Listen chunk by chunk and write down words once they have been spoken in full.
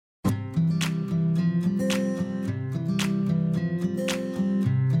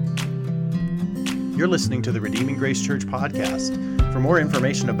You're listening to the Redeeming Grace Church podcast. For more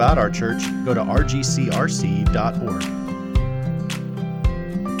information about our church, go to rgcrc.org.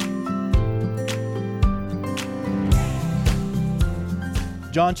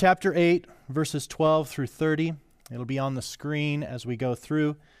 John chapter 8, verses 12 through 30. It'll be on the screen as we go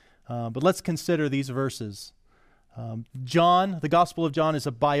through. But let's consider these verses. John, the Gospel of John, is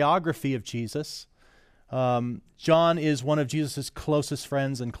a biography of Jesus. John is one of Jesus' closest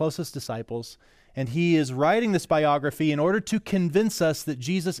friends and closest disciples, and he is writing this biography in order to convince us that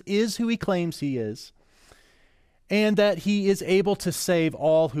Jesus is who he claims he is, and that he is able to save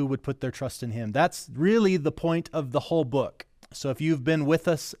all who would put their trust in him. That's really the point of the whole book. So if you've been with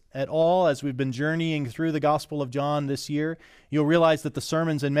us at all as we've been journeying through the Gospel of John this year, you'll realize that the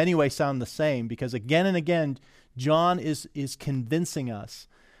sermons in many ways sound the same, because again and again, John is convincing us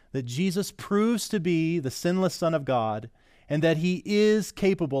that Jesus proves to be the sinless Son of God and that he is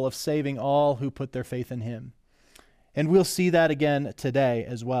capable of saving all who put their faith in him. And we'll see that again today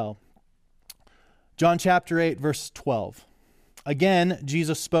as well. John chapter 8, verse 12. Again,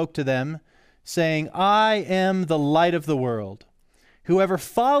 Jesus spoke to them, saying, I am the light of the world. Whoever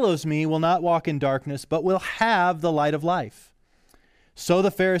follows me will not walk in darkness, but will have the light of life. So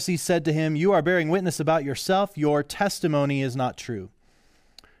the Pharisees said to him, You are bearing witness about yourself. Your testimony is not true.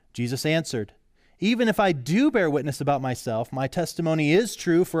 Jesus answered, Even if I do bear witness about myself, my testimony is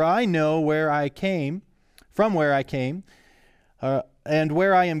true, for I know from where I came, and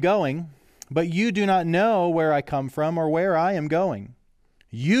where I am going, but you do not know where I come from or where I am going.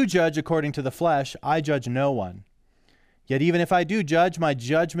 You judge according to the flesh, I judge no one. Yet even if I do judge, my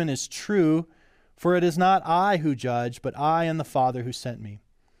judgment is true, for it is not I who judge, but I and the Father who sent me.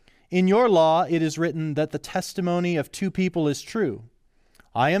 In your law it is written that the testimony of two people is true.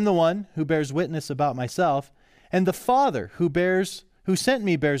 I am the one who bears witness about myself, and the Father who sent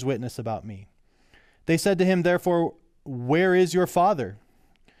me bears witness about me. They said to him, Therefore, where is your Father?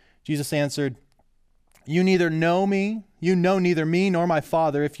 Jesus answered, You know neither me nor my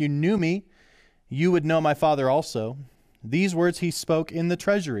Father. If you knew me, you would know my Father also. These words he spoke in the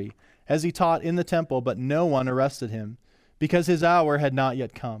treasury, as he taught in the temple, but no one arrested him, because his hour had not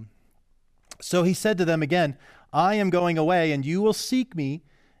yet come. So he said to them again, I am going away, and you will seek me,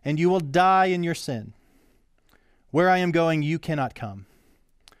 and you will die in your sin. Where I am going, you cannot come.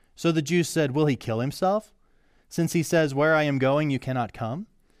 So the Jews said, Will he kill himself, since he says, Where I am going, you cannot come?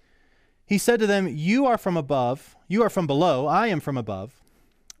 He said to them, You are from below, I am from above.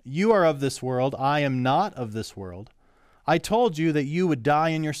 You are of this world, I am not of this world. I told you that you would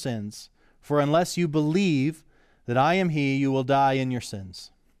die in your sins, for unless you believe that I am he, you will die in your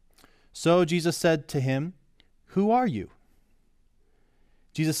sins. So Jesus said to him, Who are you?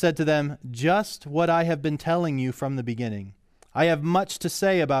 Jesus said to them, Just what I have been telling you from the beginning. I have much to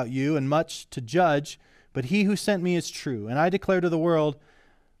say about you and much to judge, but he who sent me is true, and I declare to the world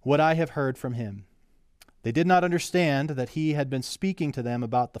what I have heard from him. They did not understand that he had been speaking to them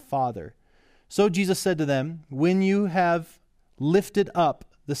about the Father. So Jesus said to them, When you have lifted up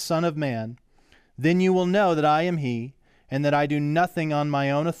the Son of Man, then you will know that I am he, and that I do nothing on my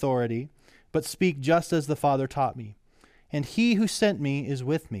own authority, but speak just as the Father taught me. And he who sent me is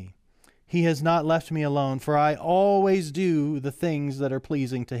with me. He has not left me alone, for I always do the things that are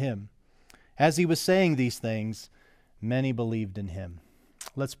pleasing to him. As he was saying these things, many believed in him.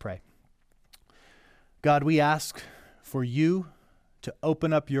 Let's pray. God, we ask for you to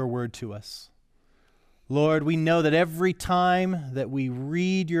open up your word to us. Lord, we know that every time that we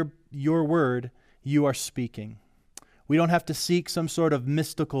read your word, you are speaking. We don't have to seek some sort of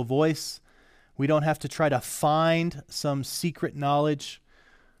mystical voice. We don't have to try to find some secret knowledge.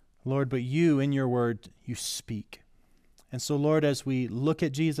 Lord, but you, in your word, you speak. And so, Lord, as we look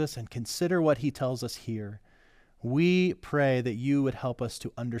at Jesus and consider what he tells us here, we pray that you would help us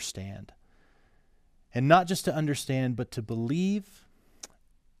to understand. And not just to understand, but to believe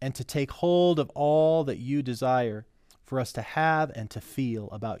and to take hold of all that you desire for us to have and to feel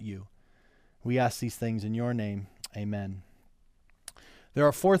about you. We ask these things in your name. Amen. There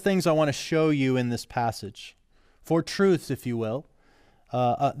are 4 things I want to show you in this passage. 4 truths, if you will,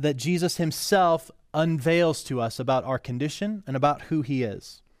 that Jesus himself unveils to us about our condition and about who he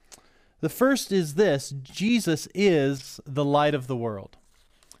is. The first is this: Jesus is the light of the world.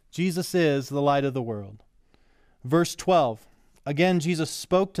 Jesus is the light of the world. Verse 12, again Jesus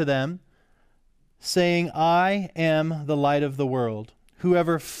spoke to them, saying, I am the light of the world.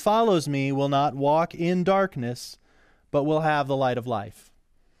 Whoever follows me will not walk in darkness, but will have the light of life.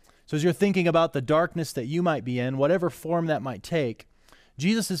 So as you're thinking about the darkness that you might be in, whatever form that might take,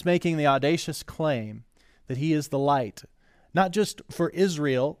 Jesus is making the audacious claim that he is the light, not just for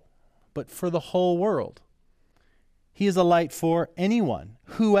Israel, but for the whole world. He is a light for anyone.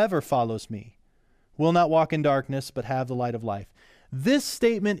 Whoever follows me will not walk in darkness, but have the light of life. This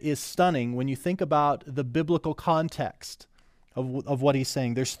statement is stunning when you think about the biblical context of what he's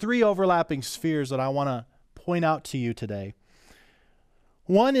saying. There's three overlapping spheres that I want to point out to you today.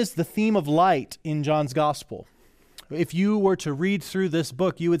 One is the theme of light in John's gospel. If you were to read through this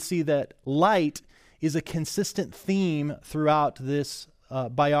book, you would see that light is a consistent theme throughout this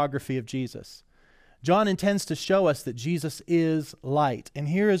biography of Jesus. John intends to show us that Jesus is light. And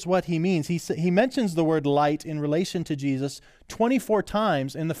here is what he means. He mentions the word light in relation to Jesus 24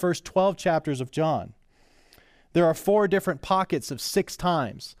 times in the first 12 chapters of John. There are 4 different pockets of 6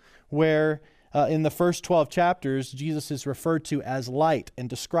 times where in the first 12 chapters, Jesus is referred to as light and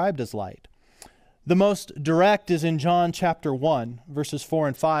described as light. The most direct is in John chapter 1, verses 4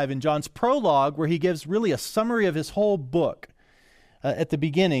 and 5, in John's prologue, where he gives really a summary of his whole book. At the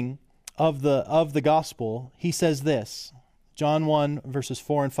beginning of the gospel, he says this, John 1, verses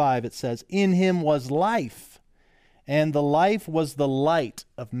 4 and 5, it says, "In him was life, and the life was the light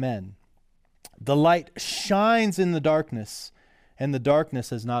of men. The light shines in the darkness, and the darkness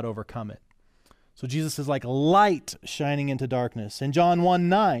has not overcome it." So Jesus is like light shining into darkness. In John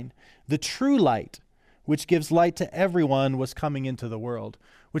 1:9, the true light, which gives light to everyone, was coming into the world,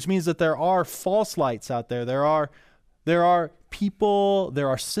 which means that there are false lights out there. There are people, there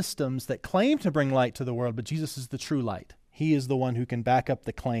are systems that claim to bring light to the world, but Jesus is the true light. He is the one who can back up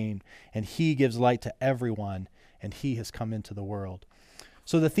the claim, and he gives light to everyone, and he has come into the world.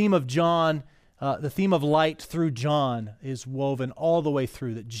 So the theme of John, the theme of light through John is woven all the way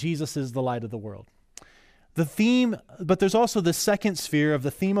through, that Jesus is the light of the world. But there's also the second sphere of the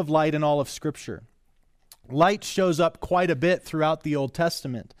theme of light in all of Scripture. Light shows up quite a bit throughout the Old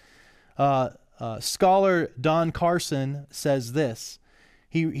Testament. Scholar Don Carson says this.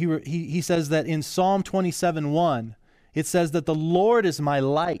 He says that in Psalm 27:1, it says that the Lord is my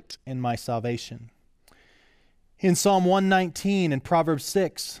light and my salvation. In Psalm 119 and Proverbs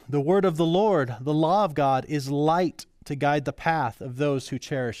 6, the word of the Lord, the law of God, is light to guide the path of those who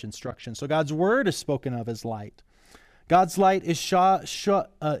cherish instruction. So God's word is spoken of as light. God's light is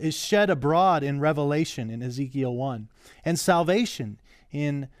shed abroad in Revelation in Ezekiel 1, and salvation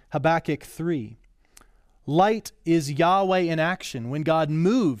in Habakkuk 3. Light is Yahweh in action. When God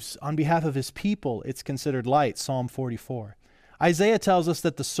moves on behalf of his people, it's considered light, Psalm 44. Isaiah tells us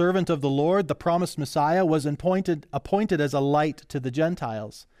that the servant of the Lord, the promised Messiah, was appointed as a light to the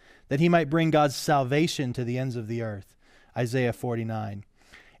Gentiles, that he might bring God's salvation to the ends of the earth, Isaiah 49.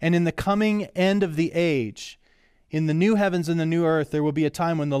 And in the coming end of the age, in the new heavens and the new earth, there will be a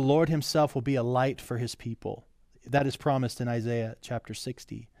time when the Lord himself will be a light for his people. That is promised in Isaiah chapter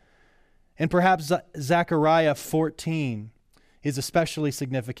 60. And perhaps Zechariah 14 is especially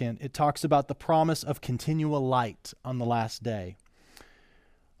significant. It talks about the promise of continual light on the last day.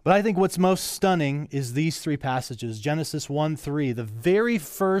 But I think what's most stunning is these 3 passages. Genesis 1:3, the very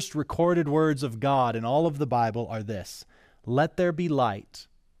first recorded words of God in all of the Bible are this: "Let there be light,"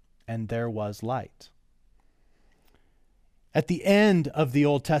 and there was light. At the end of the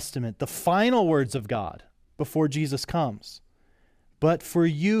Old Testament, the final words of God before Jesus comes: "But for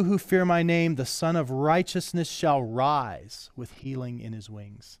you who fear my name, the Son of Righteousness shall rise with healing in his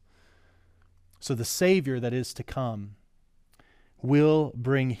wings." So the Savior that is to come will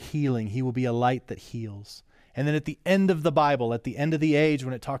bring healing. He will be a light that heals. And then at the end of the Bible, at the end of the age,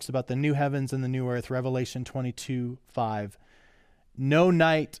 when it talks about the new heavens and the new earth, Revelation 22:5,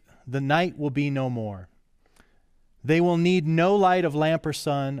 the night will be no more. They will need no light of lamp or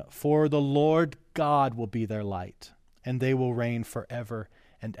sun, for the Lord God will be their light, and they will reign forever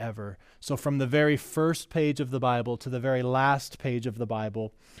and ever. So from the very first page of the Bible to the very last page of the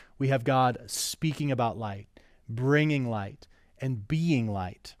Bible, we have God speaking about light, bringing light, and being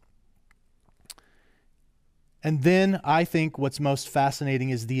light. And then I think what's most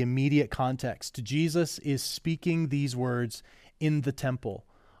fascinating is the immediate context. Jesus is speaking these words in the temple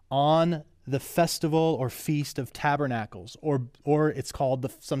on the festival or feast of tabernacles, or it's called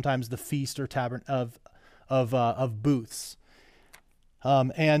sometimes the feast or of booths.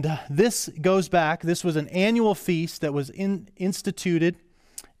 And this goes back. This was an annual feast that was instituted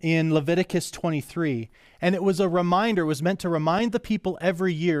in Leviticus 23. And it was a reminder, it was meant to remind the people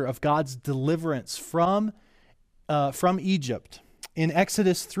every year of God's deliverance from Egypt. In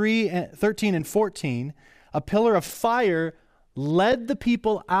Exodus 13 and 14, a pillar of fire led the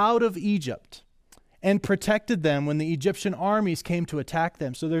people out of Egypt and protected them when the Egyptian armies came to attack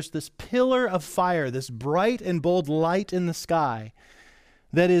them. So there's this pillar of fire, this bright and bold light in the sky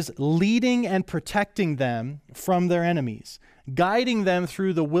that is leading and protecting them from their enemies, guiding them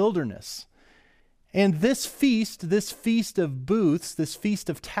through the wilderness. And this feast of booths, this feast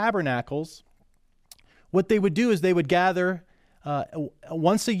of tabernacles, what they would do is they would gather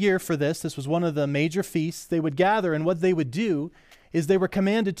once a year for this. This was one of the major feasts. They would gather, and what they would do is they were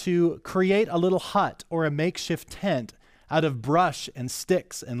commanded to create a little hut or a makeshift tent out of brush and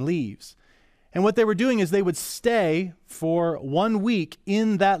sticks and leaves. And what they were doing is they would stay for 1 week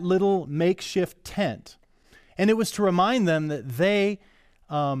in that little makeshift tent. And it was to remind them that they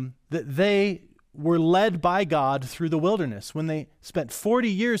were led by God through the wilderness when they spent 40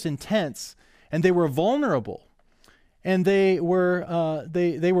 years in tents, and they were vulnerable. And they were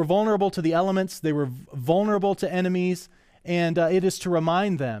vulnerable to the elements. They were vulnerable to enemies. And it is to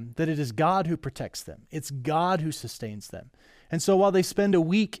remind them that it is God who protects them. It's God who sustains them. And so while they spend a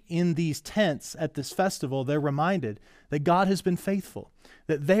week in these tents at this festival, they're reminded that God has been faithful,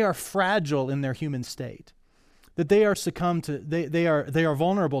 that they are fragile in their human state, that they are they are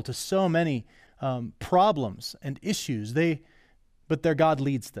vulnerable to so many problems and issues. But their God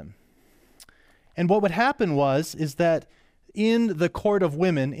leads them. And what would happen is that in the court of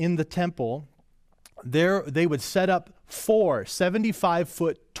women in the temple, they would set up 4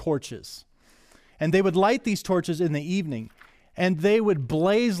 75-foot torches. And they would light these torches in the evening, and they would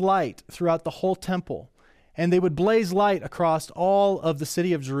blaze light throughout the whole temple. And they would blaze light across all of the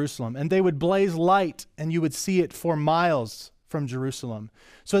city of Jerusalem. And they would blaze light, and you would see it for miles from Jerusalem.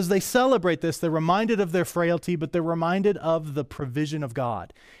 So as they celebrate this, they're reminded of their frailty, but they're reminded of the provision of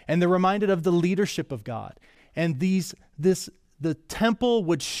God. And they're reminded of the leadership of God. And the temple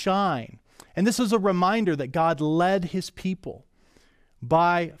would shine. And this was a reminder that God led his people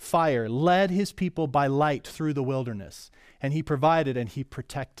by fire, led his people by light through the wilderness. And he provided and he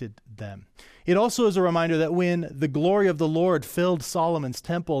protected them. It also is a reminder that when the glory of the Lord filled Solomon's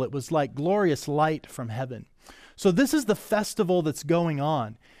temple, it was like glorious light from heaven. So this is the festival that's going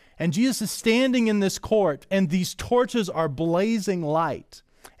on. And Jesus is standing in this court, and these torches are blazing light.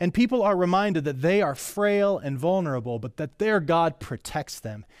 And people are reminded that they are frail and vulnerable, but that their God protects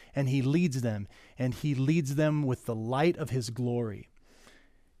them, and he leads them, and he leads them with the light of his glory.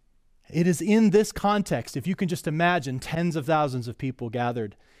 It is in this context, if you can just imagine tens of thousands of people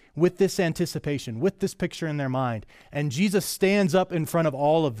gathered with this anticipation, with this picture in their mind, and Jesus stands up in front of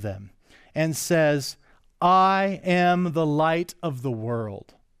all of them and says, I am the light of the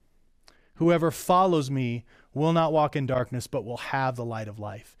world. Whoever follows me will not walk in darkness, but will have the light of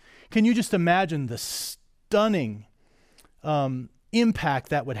life. Can you just imagine the stunning impact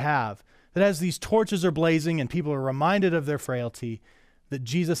that would have? That as these torches are blazing and people are reminded of their frailty, that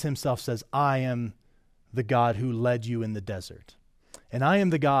Jesus himself says, I am the God who led you in the desert. And I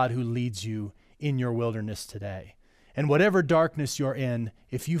am the God who leads you in your wilderness today. And whatever darkness you're in,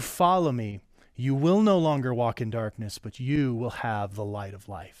 if you follow me, you will no longer walk in darkness, but you will have the light of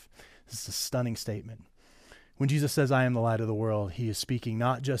life. This is a stunning statement. When Jesus says, I am the light of the world, he is speaking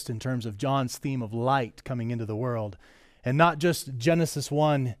not just in terms of John's theme of light coming into the world, and not just Genesis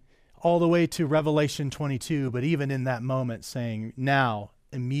 1 all the way to Revelation 22, but even in that moment saying, now,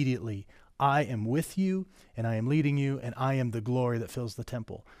 immediately, I am with you, and I am leading you, and I am the glory that fills the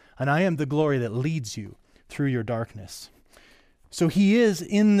temple. And I am the glory that leads you through your darkness. So he is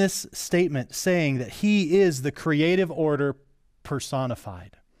in this statement saying that he is the creative order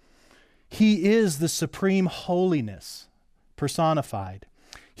personified. He is the supreme holiness personified.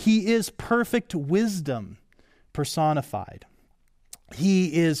 He is perfect wisdom personified.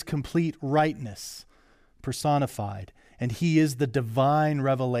 He is complete rightness personified. And he is the divine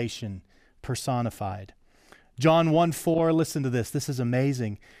revelation personified. John 1:4, listen to this. This is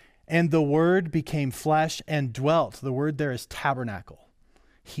amazing. And the Word became flesh and dwelt. The word there is tabernacle.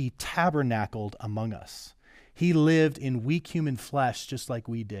 He tabernacled among us. He lived in weak human flesh just like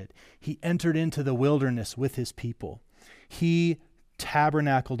we did. He entered into the wilderness with his people. He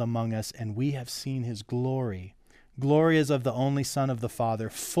tabernacled among us, and we have seen his glory. Glory as of the only Son of the Father,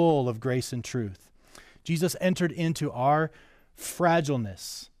 full of grace and truth. Jesus entered into our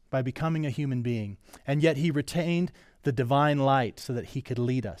fragileness by becoming a human being, and yet he retained the divine light so that he could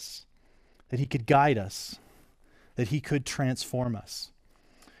lead us, that he could guide us, that he could transform us.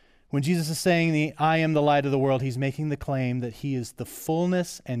 When Jesus is saying, I am the light of the world, he's making the claim that he is the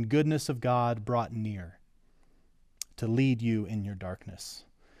fullness and goodness of God brought near to lead you in your darkness.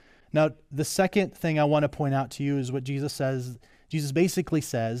 Now, the second thing I want to point out to you is what Jesus says. Jesus basically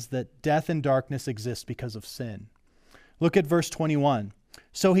says that death and darkness exist because of sin. Look at verse 21.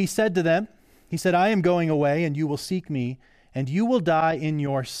 So he said to them, he said, I am going away, and you will seek me, and you will die in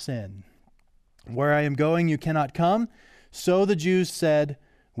your sin. Where I am going, you cannot come. So the Jews said,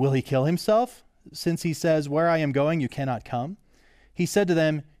 "Will he kill himself, since he says, 'Where I am going, you cannot come'?" He said to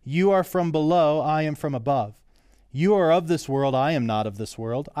them, "You are from below, I am from above. You are of this world, I am not of this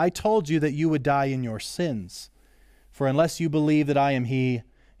world. I told you that you would die in your sins. For unless you believe that I am he,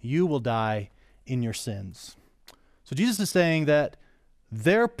 you will die in your sins." So Jesus is saying that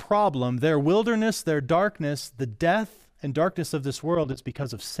their problem, their wilderness, their darkness, the death and darkness of this world is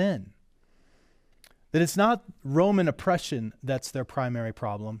because of sin. That it's not Roman oppression that's their primary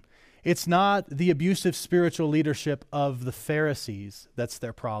problem. It's not the abusive spiritual leadership of the Pharisees that's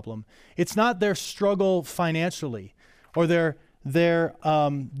their problem. It's not their struggle financially or their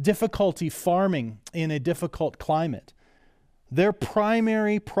difficulty farming in a difficult climate. Their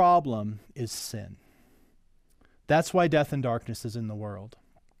primary problem is sin. That's why death and darkness is in the world.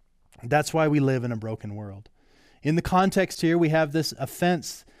 That's why we live in a broken world. In the context here, we have this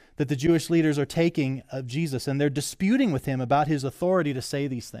offense that the Jewish leaders are taking of Jesus, and they're disputing with him about his authority to say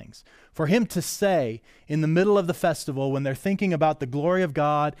these things. For him to say in the middle of the festival, when they're thinking about the glory of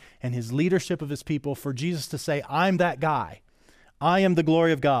God and his leadership of his people, for Jesus to say, "I'm that guy. I am the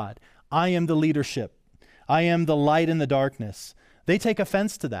glory of God. I am the leadership. I am the light in the darkness." They take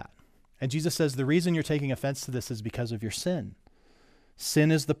offense to that. And Jesus says, the reason you're taking offense to this is because of your sin.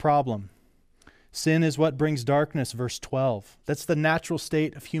 Sin is the problem. Sin is what brings darkness, verse 12. That's the natural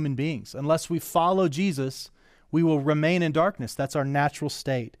state of human beings. Unless we follow Jesus, we will remain in darkness. That's our natural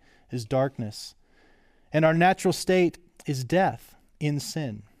state, is darkness. And our natural state is death in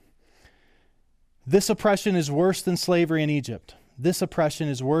sin. This oppression is worse than slavery in Egypt. This oppression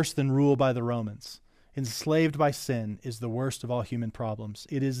is worse than rule by the Romans. Enslaved by sin is the worst of all human problems.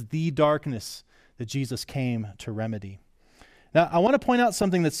 It is the darkness that Jesus came to remedy. Now, I want to point out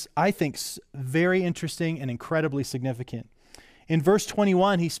something that's, I think, very interesting and incredibly significant. In verse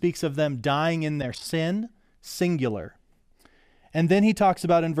 21, he speaks of them dying in their sin, singular. And then he talks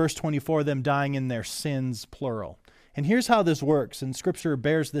about in verse 24, them dying in their sins, plural. And here's how this works, and Scripture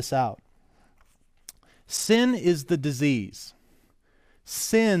bears this out. Sin is the disease.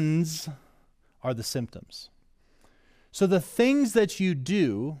 Sins are the symptoms. So the things that you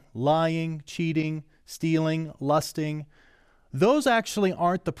do, lying, cheating, stealing, lusting, those actually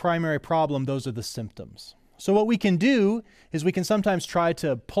aren't the primary problem, those are the symptoms. So what we can do is we can sometimes try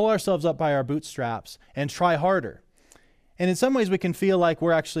to pull ourselves up by our bootstraps and try harder. And in some ways we can feel like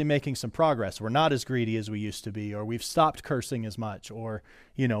we're actually making some progress. We're not as greedy as we used to be, or we've stopped cursing as much, or,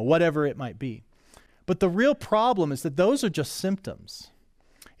 whatever it might be. But the real problem is that those are just symptoms.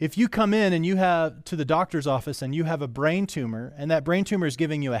 If you come in and you have to the doctor's office and you have a brain tumor, and that brain tumor is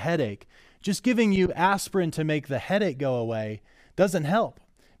giving you a headache, just giving you aspirin to make the headache go away doesn't help,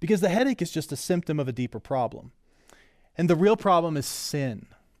 because the headache is just a symptom of a deeper problem. And the real problem is sin.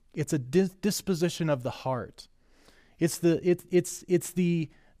 It's a disposition of the heart. It's the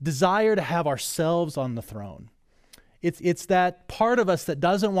desire to have ourselves on the throne. It's that part of us that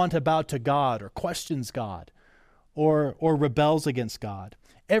doesn't want to bow to God or questions God or rebels against God.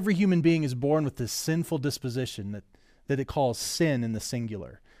 Every human being is born with this sinful disposition that it calls sin in the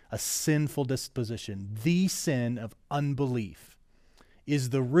singular. A sinful disposition. The sin of unbelief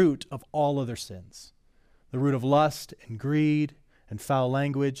is the root of all other sins. The root of lust and greed and foul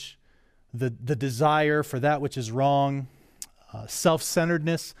language, the desire for that which is wrong,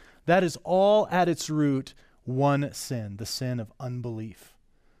 self-centeredness, that is all at its root one sin, the sin of unbelief,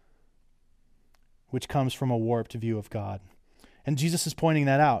 which comes from a warped view of God. And Jesus is pointing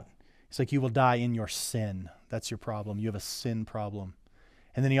that out. He's like, you will die in your sin. That's your problem. You have a sin problem.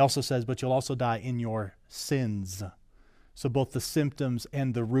 And then he also says, but you'll also die in your sins. So both the symptoms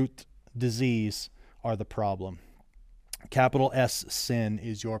and the root disease are the problem. Capital S, sin,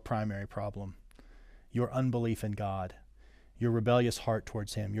 is your primary problem. Your unbelief in God, your rebellious heart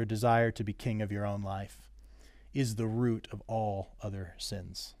towards him, your desire to be king of your own life is the root of all other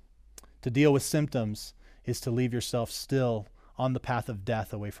sins. To deal with symptoms is to leave yourself still on the path of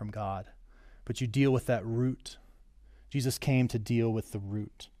death away from God. But you deal with that root. Jesus came to deal with the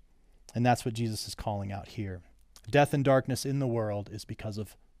root. And that's what Jesus is calling out here. Death and darkness in the world is because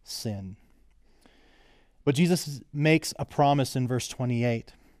of sin. But Jesus makes a promise in verse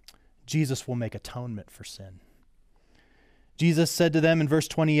 28. Jesus will make atonement for sin. Jesus said to them in verse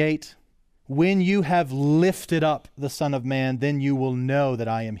 28, when you have lifted up the Son of Man, then you will know that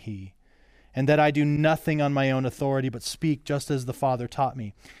I am he, and that I do nothing on my own authority, but speak just as the Father taught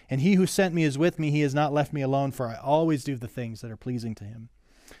me. And he who sent me is with me. He has not left me alone, for I always do the things that are pleasing to him.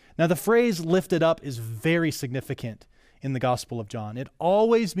 Now, the phrase lifted up is very significant in the Gospel of John. It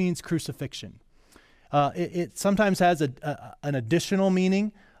always means crucifixion. It sometimes has an additional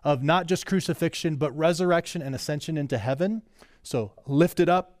meaning of not just crucifixion, but resurrection and ascension into heaven. So lifted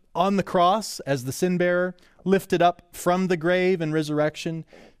up on the cross as the sin bearer, lifted up from the grave and resurrection,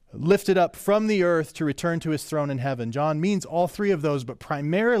 lifted up from the earth to return to his throne in heaven. John means all three of those, but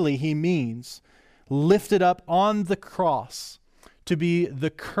primarily he means lifted up on the cross to be the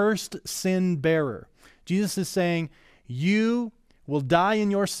cursed sin bearer. Jesus is saying, you will die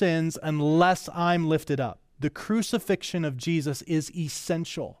in your sins unless I'm lifted up. The crucifixion of Jesus is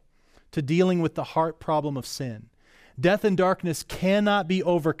essential to dealing with the heart problem of sin. Death and darkness cannot be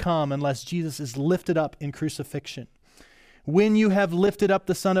overcome unless Jesus is lifted up in crucifixion. When you have lifted up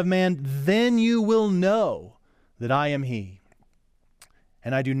the Son of Man, then you will know that I am he.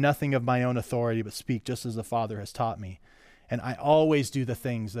 And I do nothing of my own authority, but speak just as the Father has taught me. And I always do the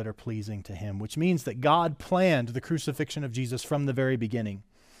things that are pleasing to him, which means that God planned the crucifixion of Jesus from the very beginning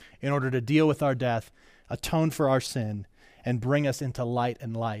in order to deal with our death, atone for our sin, and bring us into light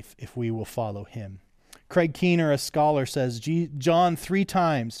and life if we will follow him. Craig Keener, a scholar, says John 3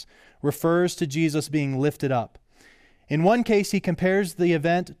 times refers to Jesus being lifted up. In one case, he compares the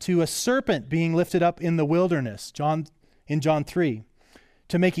event to a serpent being lifted up in the wilderness, in John 3,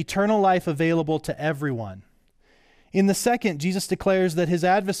 to make eternal life available to everyone. In the second, Jesus declares that his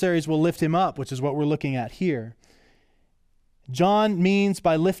adversaries will lift him up, which is what we're looking at here. John means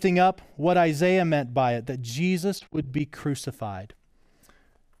by lifting up what Isaiah meant by it, that Jesus would be crucified.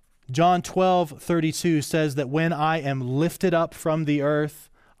 John 12:32 says that when I am lifted up from the earth,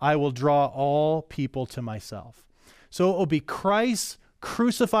 I will draw all people to myself. So it will be Christ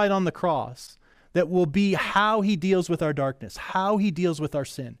crucified on the cross that will be how he deals with our darkness, how he deals with our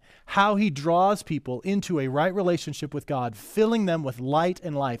sin, how he draws people into a right relationship with God, filling them with light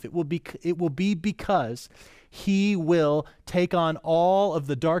and life. It will be because he will take on all of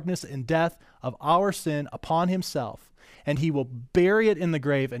the darkness and death of our sin upon himself, and he will bury it in the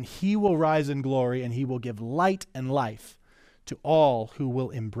grave, and he will rise in glory, and he will give light and life to all who will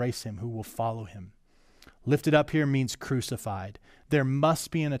embrace him, who will follow him. Lifted up here means crucified. There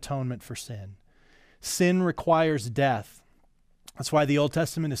must be an atonement for sin. Sin requires death. That's why the Old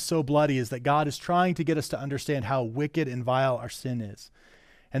Testament is so bloody, is that God is trying to get us to understand how wicked and vile our sin is,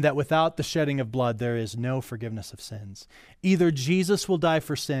 and that without the shedding of blood, there is no forgiveness of sins. Either Jesus will die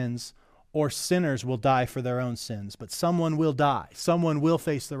for sins, or sinners will die for their own sins, but someone will die. Someone will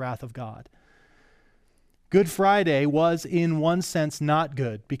face the wrath of God. Good Friday was, in one sense, not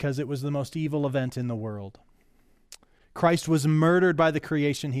good because it was the most evil event in the world. Christ was murdered by the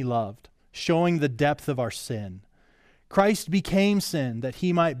creation he loved, showing the depth of our sin. Christ became sin that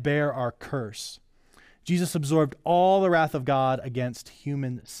he might bear our curse. Jesus absorbed all the wrath of God against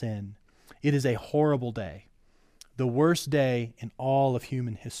human sin. It is a horrible day, the worst day in all of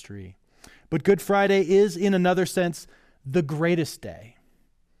human history. But Good Friday is, in another sense, the greatest day,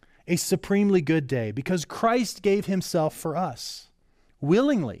 a supremely good day, because Christ gave himself for us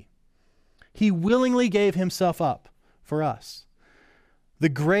willingly. He willingly gave himself up for us. The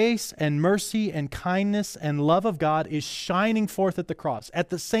grace and mercy and kindness and love of God is shining forth at the cross. At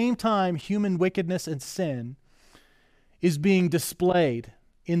the same time, human wickedness and sin is being displayed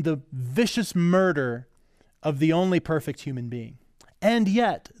in the vicious murder of the only perfect human being. And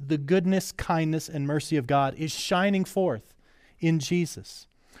yet, the goodness, kindness, and mercy of God is shining forth in Jesus.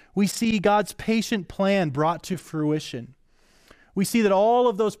 We see God's patient plan brought to fruition. We see that all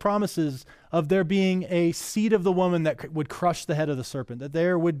of those promises of there being a seed of the woman that would crush the head of the serpent, that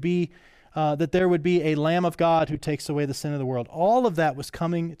there would be a Lamb of God who takes away the sin of the world, all of that was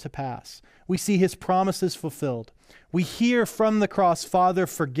coming to pass. We see his promises fulfilled. We hear from the cross, Father,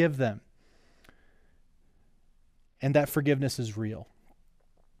 forgive them. And that forgiveness is real.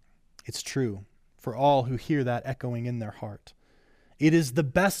 It's true for all who hear that echoing in their heart. It is the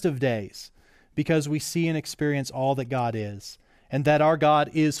best of days because we see and experience all that God is, and that our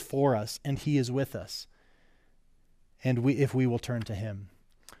God is for us and he is with us, and if we will turn to him.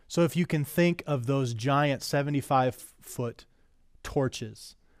 So if you can think of those giant 75-foot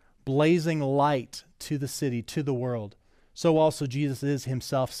torches blazing light to the city, to the world, so also Jesus is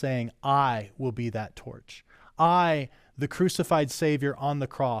himself saying, I will be that torch. I, the crucified Savior on the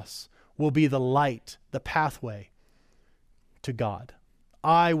cross, will be the light, the pathway to God.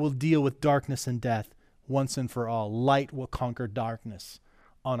 I will deal with darkness and death once and for all. Light will conquer darkness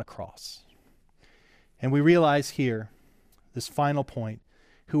on a cross. And we realize here, this final point,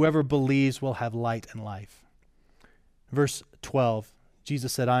 whoever believes will have light and life. Verse 12,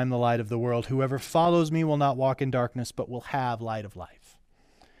 Jesus said, I am the light of the world. Whoever follows me will not walk in darkness, but will have light of life.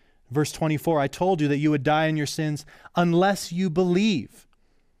 Verse 24, I told you that you would die in your sins unless you believe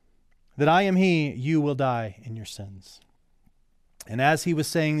that I am he, you will die in your sins. And as he was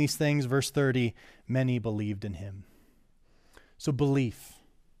saying these things, verse 30, many believed in him. So belief.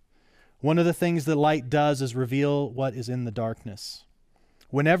 One of the things the light does is reveal what is in the darkness.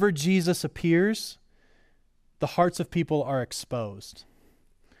 Whenever Jesus appears, the hearts of people are exposed.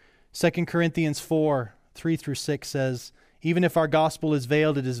 2 Corinthians 4, 3 through 6 says, even if our gospel is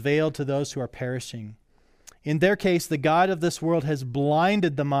veiled, it is veiled to those who are perishing. In their case, the God of this world has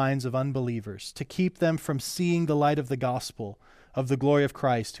blinded the minds of unbelievers to keep them from seeing the light of the gospel of the glory of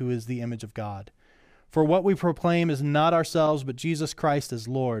Christ, who is the image of God. For what we proclaim is not ourselves, but Jesus Christ as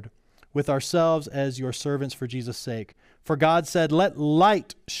Lord, with ourselves as your servants for Jesus' sake. For God said, let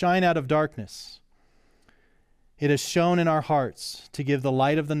light shine out of darkness. It has shone in our hearts to give the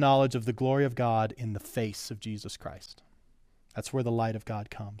light of the knowledge of the glory of God in the face of Jesus Christ. That's where the light of God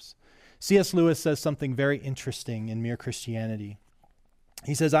comes. C.S. Lewis says something very interesting in Mere Christianity.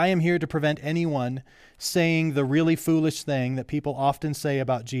 He says, I am here to prevent anyone saying the really foolish thing that people often say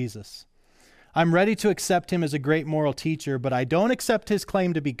about Jesus. I'm ready to accept him as a great moral teacher, but I don't accept his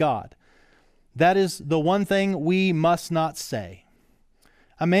claim to be God. That is the one thing we must not say.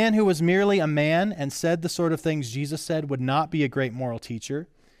 A man who was merely a man and said the sort of things Jesus said would not be a great moral teacher.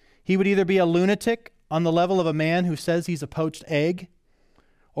 He would either be a lunatic on the level of a man who says he's a poached egg,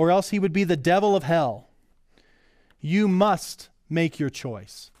 or else he would be the devil of hell. You must make your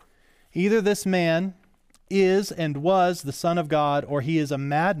choice. Either this man is and was the Son of God, or he is a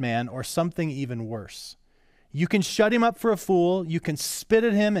madman, or something even worse. You can shut him up for a fool, you can spit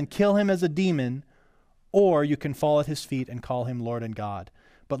at him and kill him as a demon, or you can fall at his feet and call him Lord and God.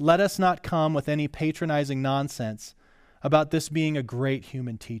 But let us not come with any patronizing nonsense about this being a great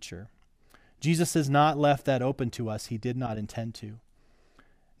human teacher. Jesus has not left that open to us. He did not intend to.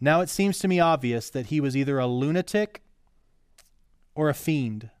 Now it seems to me obvious that he was either a lunatic or a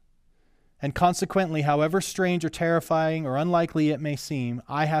fiend. And consequently, however strange or terrifying or unlikely it may seem,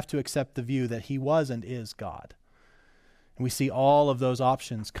 I have to accept the view that he was and is God. And we see all of those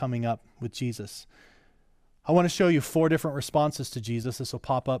options coming up with Jesus. I want to show you 4 different responses to Jesus. This will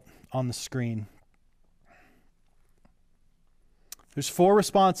pop up on the screen. There's 4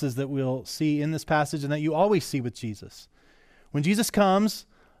 responses that we'll see in this passage and that you always see with Jesus. When Jesus comes,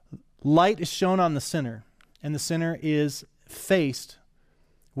 light is shown on the sinner, and the sinner is faced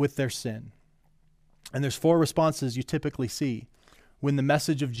with their sin. And there's 4 responses you typically see when the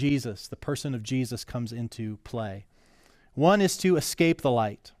message of Jesus, the person of Jesus, comes into play. One is to escape the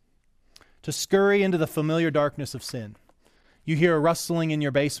light, to scurry into the familiar darkness of sin. You hear a rustling in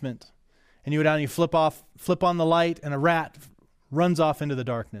your basement, and you go down and you flip on the light, and a rat runs off into the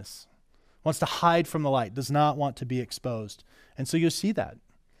darkness, wants to hide from the light, does not want to be exposed. And so you see that.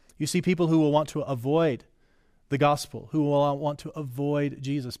 You see people who will want to avoid the gospel, who will want to avoid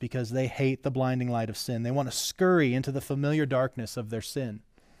Jesus because they hate the blinding light of sin. They want to scurry into the familiar darkness of their sin.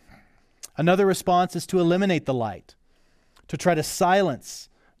 Another response is to eliminate the light, to try to silence,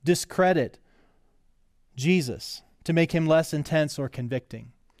 discredit Jesus, to make him less intense or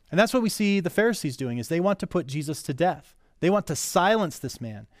convicting. And that's what we see the Pharisees doing, is they want to put Jesus to death. They want to silence this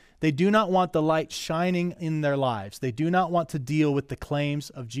man. They do not want the light shining in their lives. They do not want to deal with the claims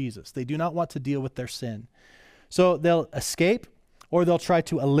of Jesus. They do not want to deal with their sin. So they'll escape, or they'll try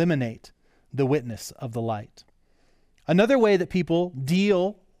to eliminate the witness of the light. Another way that people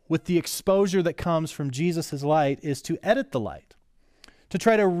deal with the exposure that comes from Jesus' light is to edit the light, to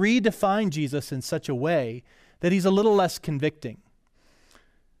try to redefine Jesus in such a way that he's a little less convicting,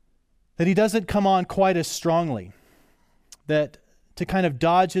 that he doesn't come on quite as strongly, that to kind of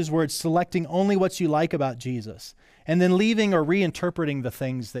dodge his words, selecting only what you like about Jesus, and then leaving or reinterpreting the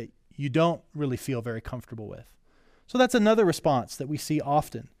things that you don't really feel very comfortable with. So that's another response that we see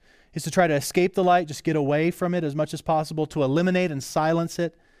often, is to try to escape the light, just get away from it as much as possible, to eliminate and silence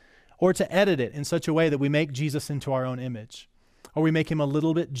it, or to edit it in such a way that we make Jesus into our own image, or we make him a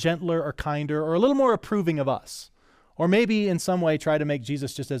little bit gentler or kinder or a little more approving of us, or maybe in some way try to make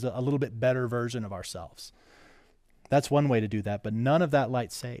Jesus just as a little bit better version of ourselves. That's one way to do that, but none of that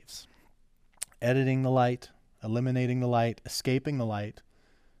light saves. Editing the light, eliminating the light, escaping the light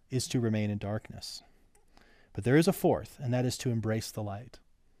is to remain in darkness. But there is a fourth, and that is to embrace the light,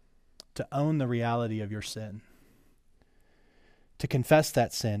 to own the reality of your sin, to confess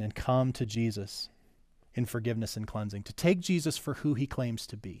that sin and come to Jesus in forgiveness and cleansing, to take Jesus for who he claims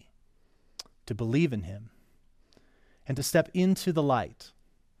to be, to believe in him, and to step into the light,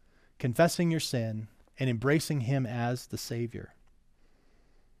 confessing your sin and embracing him as the Savior.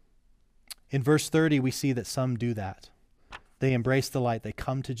 In verse 30, we see that some do that. They embrace the light, they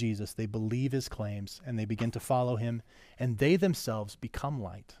come to Jesus, they believe his claims, and they begin to follow him, and they themselves become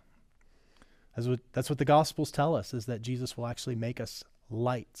light. That's what the Gospels tell us, is that Jesus will actually make us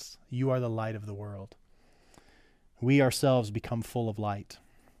lights. You are the light of the world. We ourselves become full of light.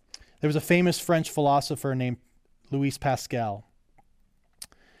 There was a famous French philosopher named Louis Pascal,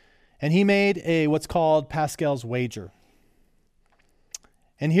 and he made what's called Pascal's wager.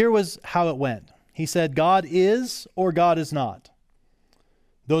 And here was how it went. He said, God is or God is not.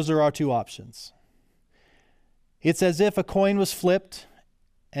 Those are our two options. It's as if a coin was flipped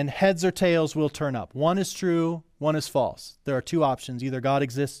and heads or tails will turn up. One is true, one is false. There are two options. Either God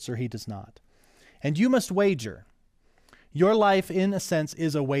exists or he does not. And you must wager. Your life, in a sense,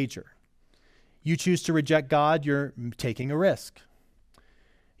 is a wager. You choose to reject God, you're taking a risk.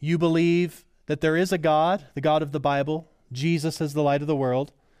 You believe that there is a God, the God of the Bible, Jesus as the light of the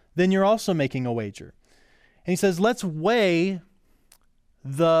world, then you're also making a wager. And he says, let's weigh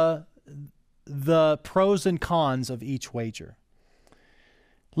the pros and cons of each wager.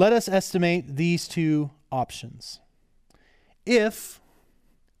 Let us estimate these two options. If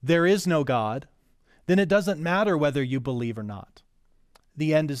there is no God, then it doesn't matter whether you believe or not.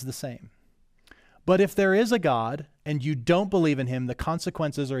 The end is the same. But if there is a God and you don't believe in him, the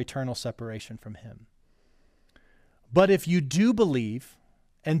consequences are eternal separation from him. But if you do believe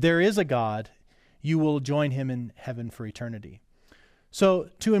and there is a God, you will join him in heaven for eternity. So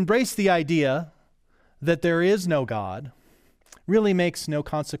to embrace the idea that there is no God really makes no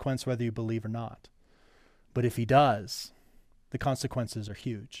consequence whether you believe or not. But if he does, the consequences are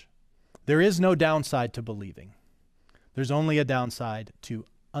huge. There is no downside to believing. There's only a downside to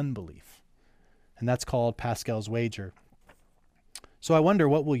unbelief. And that's called Pascal's wager. So I wonder,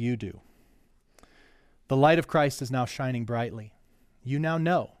 what will you do? The light of Christ is now shining brightly. You now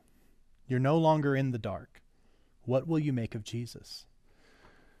know. You're no longer in the dark. What will you make of Jesus?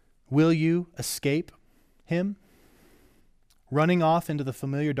 Will you escape him, running off into the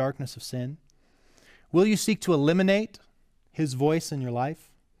familiar darkness of sin? Will you seek to eliminate his voice in your life?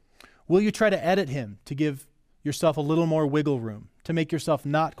 Will you try to edit him to give yourself a little more wiggle room, to make yourself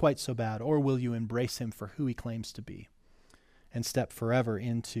not quite so bad? Or will you embrace him for who he claims to be and step forever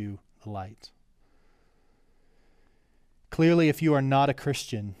into the light? Clearly, if you are not a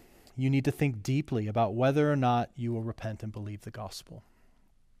Christian, you need to think deeply about whether or not you will repent and believe the gospel.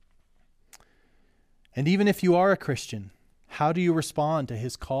 And even if you are a Christian, how do you respond to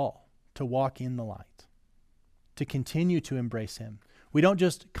his call to walk in the light, to continue to embrace him? We don't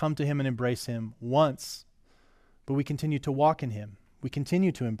just come to him and embrace him once, but we continue to walk in him. We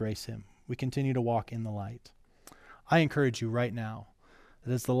continue to embrace him. We continue to walk in the light. I encourage you right now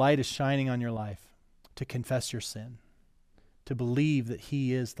that as the light is shining on your life, to confess your sin, to believe that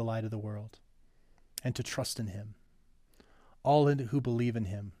he is the light of the world, and to trust in him. All who believe in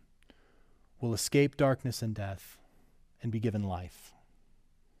him will escape darkness and death and be given life.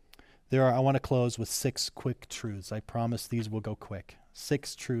 I want to close with 6 quick truths. I promise these will go quick.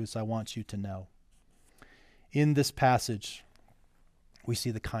 6 truths I want you to know. In this passage, we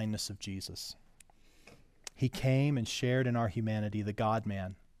see the kindness of Jesus. He came and shared in our humanity. The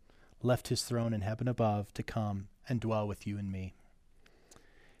God-man left his throne in heaven above to come and dwell with you and me.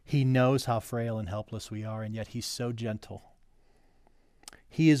 He knows how frail and helpless we are, and yet he's so gentle.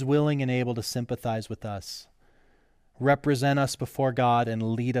 He is willing and able to sympathize with us, represent us before God,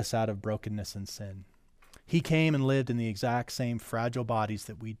 and lead us out of brokenness and sin. He came and lived in the exact same fragile bodies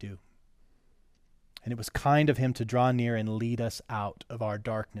that we do. And it was kind of him to draw near and lead us out of our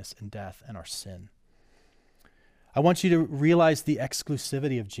darkness and death and our sin. I want you to realize the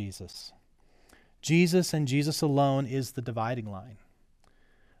exclusivity of Jesus. Jesus and Jesus alone is the dividing line.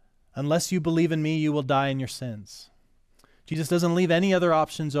 Unless you believe in me, you will die in your sins. Jesus doesn't leave any other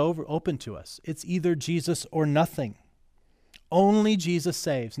options open to us. It's either Jesus or nothing. Only Jesus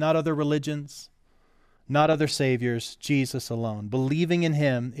saves, not other religions, not other saviors, Jesus alone. Believing in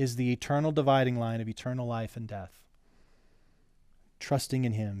him is the eternal dividing line of eternal life and death. Trusting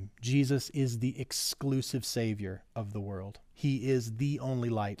in him, Jesus is the exclusive Savior of the world. He is the only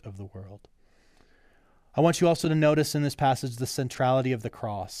light of the world. I want you also to notice in this passage the centrality of the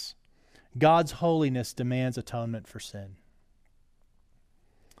cross. God's holiness demands atonement for sin.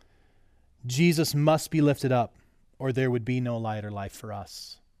 Jesus must be lifted up, or there would be no light or life for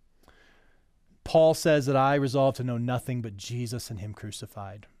us. Paul says that I resolve to know nothing but Jesus and him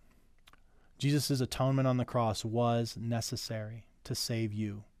crucified. Jesus' atonement on the cross was necessary to save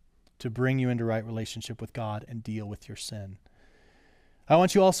you, to bring you into right relationship with God and deal with your sin. I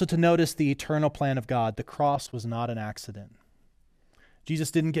want you also to notice the eternal plan of God. The cross was not an accident.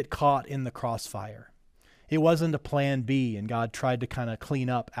 Jesus didn't get caught in the crossfire. It wasn't a plan B and God tried to kind of clean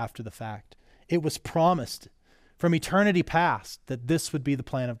up after the fact. It was promised from eternity past that this would be the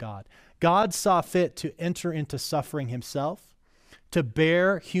plan of God. God saw fit to enter into suffering himself, to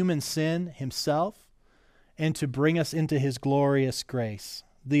bear human sin himself, and to bring us into his glorious grace.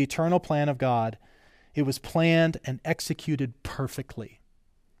 The eternal plan of God, it was planned and executed perfectly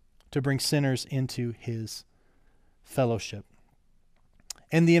to bring sinners into his fellowship.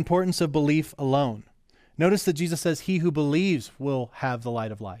 And the importance of belief alone. Notice that Jesus says, he who believes will have the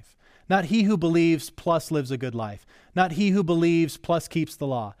light of life. Not he who believes plus lives a good life. Not he who believes plus keeps the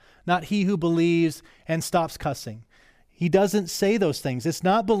law. Not he who believes and stops cussing. He doesn't say those things. It's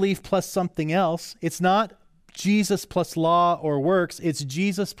not belief plus something else. It's not Jesus plus law or works. It's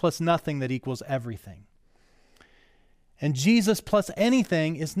Jesus plus nothing that equals everything. And Jesus plus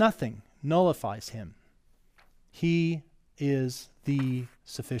anything is nothing, nullifies him. He is the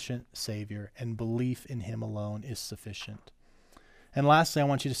sufficient Savior, and belief in him alone is sufficient. And lastly, I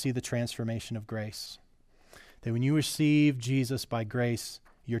want you to see the transformation of grace. That when you receive Jesus by grace,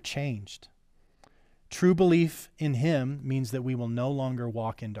 you're changed. True belief in him means that we will no longer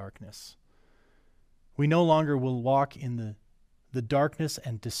walk in darkness. We no longer will walk in the darkness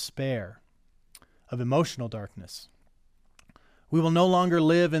and despair of emotional darkness. We will no longer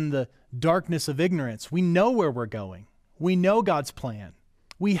live in the darkness of ignorance. We know where we're going. We know God's plan.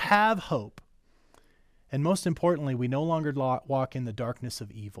 We have hope. And most importantly, we no longer walk in the darkness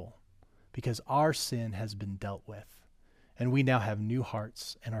of evil because our sin has been dealt with. And we now have new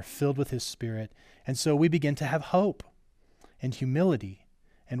hearts and are filled with his Spirit. And so we begin to have hope and humility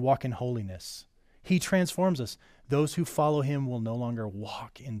and walk in holiness. He transforms us. Those who follow him will no longer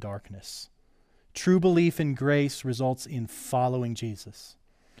walk in darkness. True belief in grace results in following Jesus.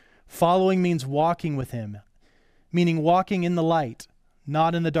 Following means walking with him, meaning walking in the light,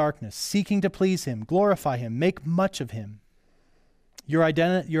 not in the darkness, seeking to please him, glorify him, make much of him. Your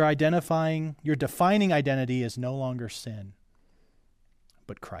defining identity is no longer sin,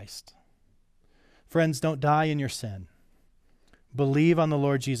 but Christ. Friends, don't die in your sin. Believe on the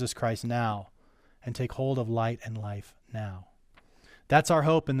Lord Jesus Christ now and take hold of light and life now. That's our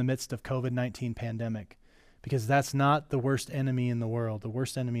hope in the midst of COVID-19 pandemic, because that's not the worst enemy in the world. The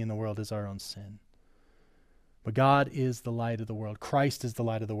worst enemy in the world is our own sin. But God is the light of the world. Christ is the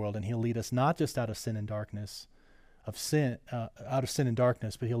light of the world, and he'll lead us not just out of sin and darkness, but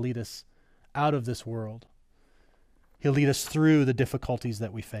he'll lead us out of this world. He'll lead us through the difficulties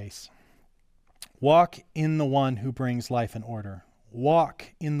that we face. Walk in the one who brings life and order.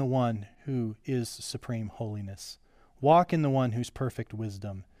 Walk in the one who is supreme holiness. Walk in the one who's perfect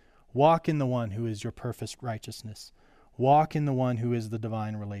wisdom. Walk in the one who is your perfect righteousness. Walk in the one who is the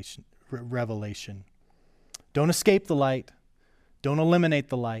divine revelation. Don't escape the light. Don't eliminate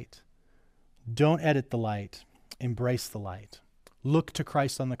the light. Don't edit the light. Embrace the light. Look to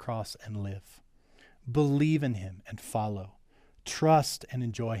Christ on the cross and live. Believe in him and follow. Trust and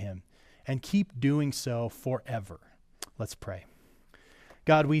enjoy him. And keep doing so forever. Let's pray.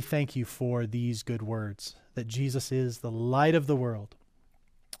 God, we thank you for these good words, that Jesus is the light of the world,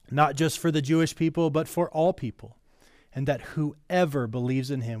 not just for the Jewish people, but for all people, and that whoever believes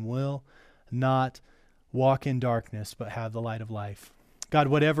in him will not walk in darkness, but have the light of life. God,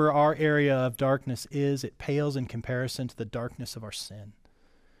 whatever our area of darkness is, it pales in comparison to the darkness of our sin.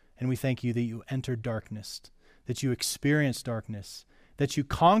 And we thank you that you entered darkness, that you experienced darkness, that you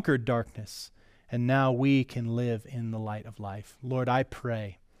conquered darkness, and now we can live in the light of life. Lord, I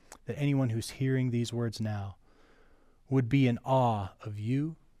pray that anyone who's hearing these words now would be in awe of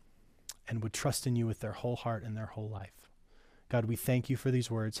you and would trust in you with their whole heart and their whole life. God, we thank you for these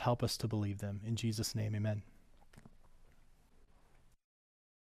words. Help us to believe them. In Jesus' name, amen.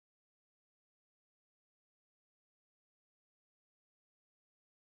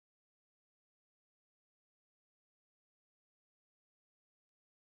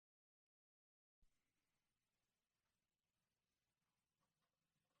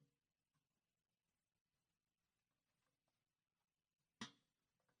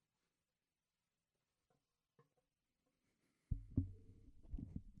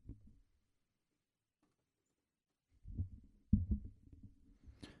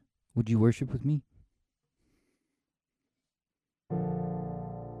 Would you worship with me?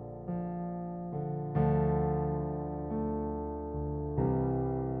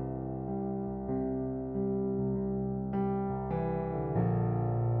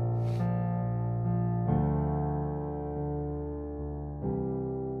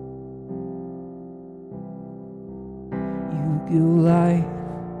 You give life,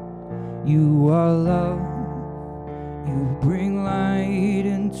 you are love. You bring light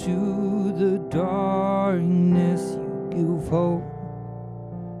into the darkness. You give hope.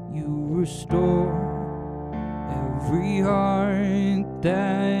 You restore every heart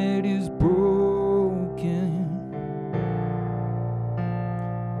that is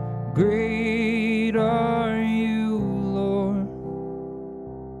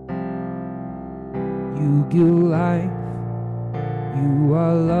you give life, you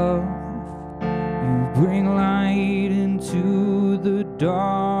are love, you bring light into the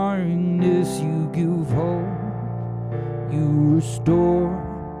darkness, you give hope, you restore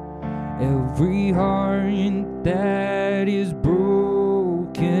every heart that is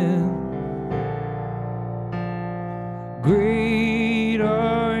broken. Great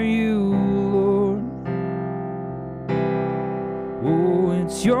are you, Lord. Oh,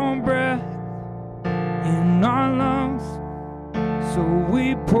 it's your breath in our lungs, so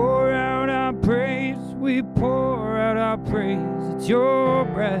we pour out our praise, we pour out our praise. It's your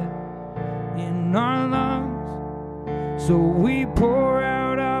breath in our lungs, so we pour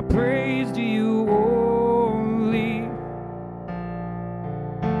out our praise to you only.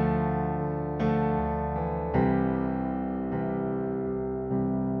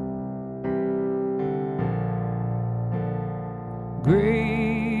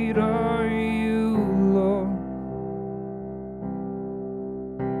 Great are you, Lord.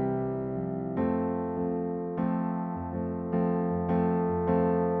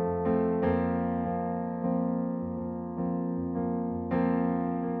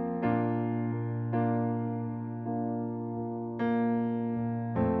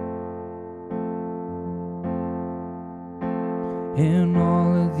 And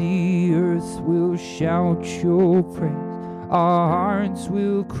all of the earth will shout your praise. Our hearts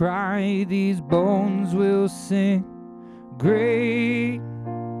will cry, these bones will sing. Great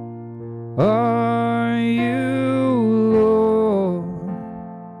are you, Lord.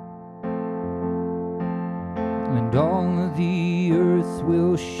 And all of the earth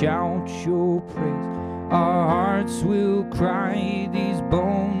will shout your praise. Our hearts will cry, these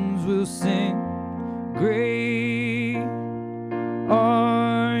bones will sing. Great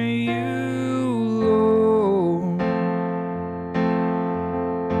are you, Lord.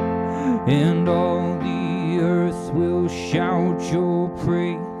 And all the earth will shout your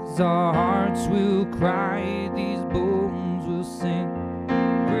praise. Our hearts will cry, these bones will sing.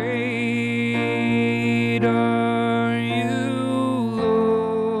 Great are you,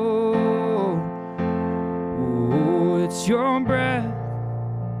 Lord. Oh, it's your breath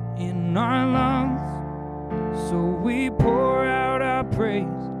in our lungs, so we pour out our praise.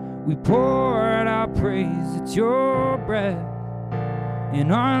 We pour out our praise. It's your breath in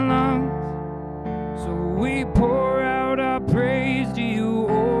our lungs, so we pour out our praise to you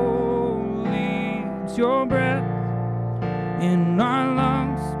only. It's your breath in our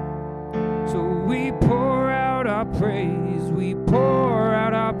lungs, so we pour out our praise. We pour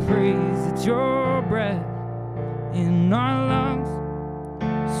out our praise. It's your breath in our lungs,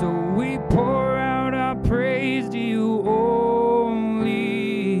 so we pour out our praise to you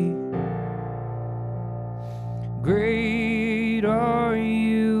only. Great are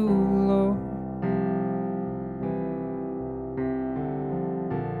you, Lord.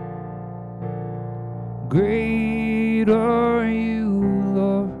 Great are you,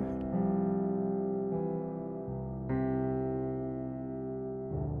 Lord.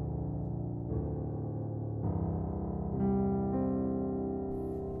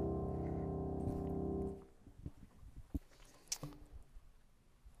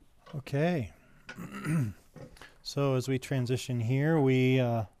 Okay. So as we transition here, we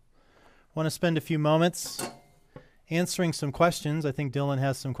want to spend a few moments answering some questions. I think Dylan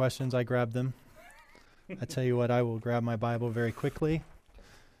has some questions. I grabbed them. I tell you what, I will grab my Bible very quickly.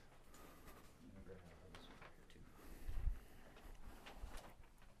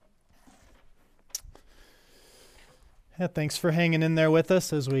 Yeah, thanks for hanging in there with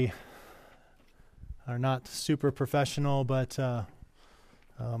us as we are not super professional, but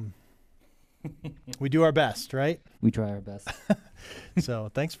we do our best, right? We try our best. So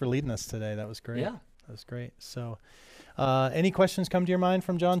thanks for leading us today. That was great. Yeah. That was great. So any questions come to your mind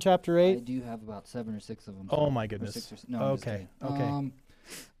from John chapter 8? I do have about 7 or 6 of them. Oh, my goodness. No, Okay. Okay.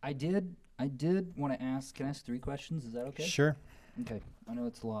 I did want to ask, can I ask 3 questions? Is that okay? Sure. Okay. I know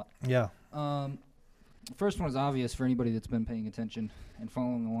it's a lot. Yeah. The first one is obvious for anybody that's been paying attention and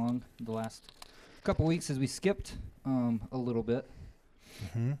following along the last couple weeks as we skipped a little bit.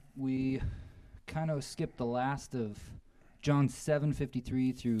 Mm-hmm. We kind of skipped the last of John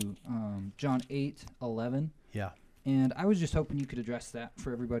 7:53 through John 8:11. Yeah. And I was just hoping you could address that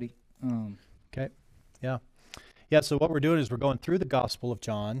for everybody. Okay. Yeah. Yeah, so what we're doing is we're going through the Gospel of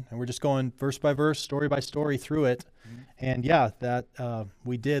John, and we're just going verse by verse, story by story through it. Mm-hmm. And yeah, that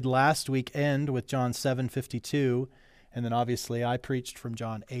we did last week end with John 7:52, and then obviously I preached from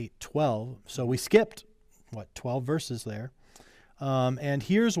John 8:12. So we skipped, 12 verses there. And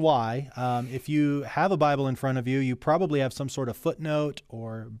here's why. If you have a Bible in front of you, you probably have some sort of footnote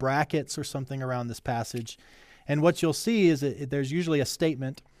or brackets or something around this passage. And what you'll see is that there's usually a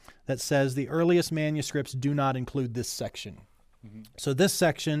statement that says the earliest manuscripts do not include this section. Mm-hmm. So this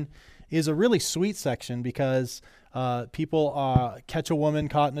section is a really sweet section because people catch a woman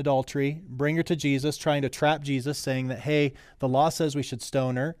caught in adultery, bring her to Jesus, trying to trap Jesus, saying that, hey, the law says we should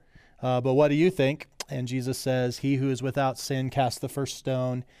stone her, but what do you think? And Jesus says, he who is without sin cast the first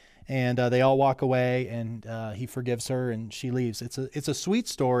stone, and they all walk away, and he forgives her, and she leaves. It's a sweet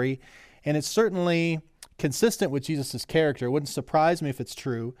story, and it's certainly consistent with Jesus' character. It wouldn't surprise me if it's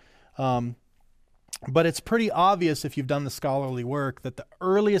true. But it's pretty obvious if you've done the scholarly work that the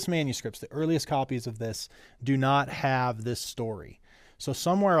earliest manuscripts, the earliest copies of this, do not have this story. So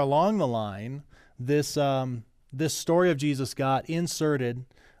somewhere along the line, this story of Jesus got inserted.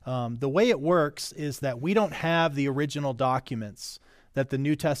 The way it works is that we don't have the original documents that the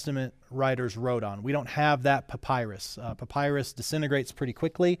New Testament writers wrote on. We don't have that papyrus. Papyrus disintegrates pretty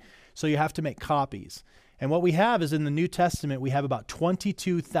quickly, so you have to make copies. And what we have is in the New Testament, we have about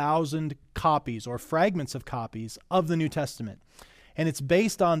 22,000 copies or fragments of copies of the New Testament. And it's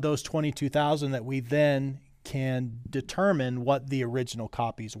based on those 22,000 that we then can determine what the original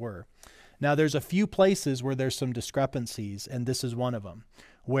copies were. Now, there's a few places where there's some discrepancies, and this is one of them,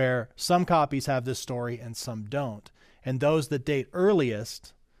 where some copies have this story and some don't. And those that date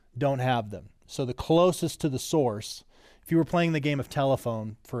earliest don't have them. So the closest to the source, if you were playing the game of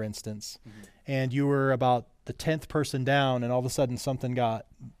telephone, for instance, mm-hmm. and you were about the 10th person down and all of a sudden something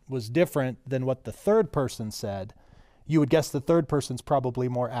was different than what the third person said, you would guess the third person's probably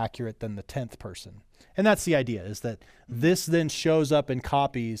more accurate than the 10th person. And that's the idea, is that this then shows up in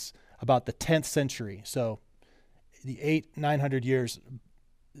copies about the 10th century. So the 900 years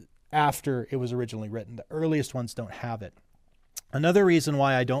after it was originally written. The earliest ones don't have it. Another reason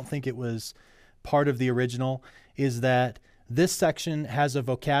why I don't think it was part of the original is that this section has a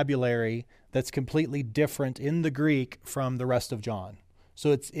vocabulary that's completely different in the Greek from the rest of John.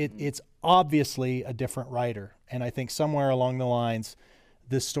 So it's obviously a different writer. And I think somewhere along the lines,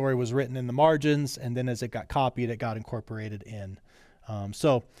 this story was written in the margins, and then as it got copied, it got incorporated in.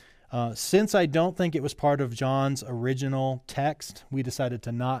 Since I don't think it was part of John's original text, we decided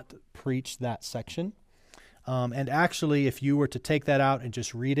to not preach that section. And actually, if you were to take that out and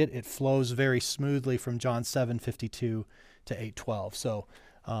just read it, it flows very smoothly from John 7:52 to 8:12.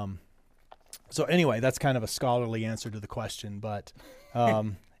 So anyway, that's kind of a scholarly answer to the question. But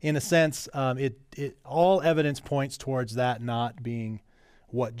in a sense, it all evidence points towards that not being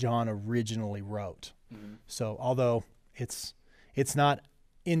what John originally wrote. Mm-hmm. So although it's not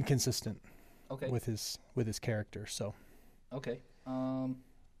inconsistent with his character. So okay.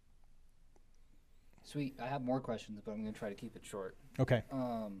 Sweet. I have more questions, but I'm going to try to keep it short. Okay.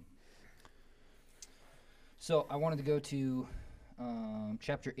 So I wanted to go to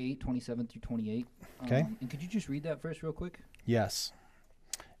chapter 8, 27 through 28. Okay. And could you just read that verse real quick? Yes.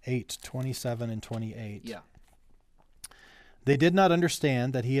 8, 27 and 28. Yeah. They did not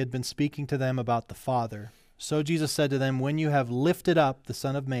understand that he had been speaking to them about the Father. So Jesus said to them, when you have lifted up the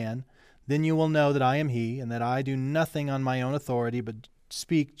Son of Man, then you will know that I am he, and that I do nothing on my own authority, but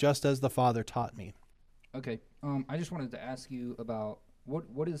speak just as the Father taught me. Okay. I just wanted to ask you about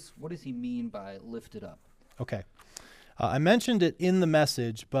what does he mean by lifted up? Okay. I mentioned it in the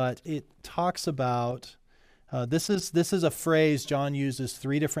message, but it talks about this is a phrase John uses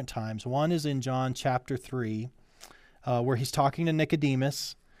 3 different times. One is in John chapter 3, where he's talking to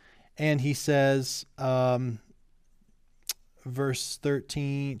Nicodemus, and he says, chapter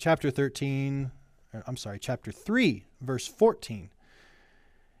 3, verse 14.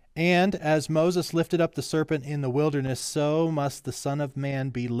 And as Moses lifted up the serpent in the wilderness, so must the Son of Man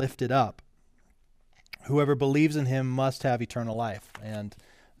be lifted up. Whoever believes in him must have eternal life. And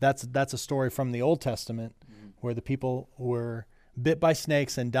that's a story from the Old Testament, where the people were bit by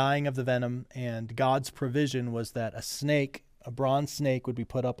snakes and dying of the venom, and God's provision was that a bronze snake would be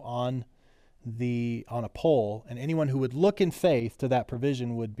put up on a pole, and anyone who would look in faith to that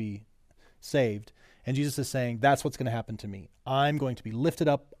provision would be saved. And Jesus is saying, that's what's going to happen to me. I'm going to be lifted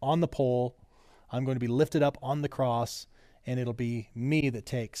up on the pole. I'm going to be lifted up on the cross, and it'll be me that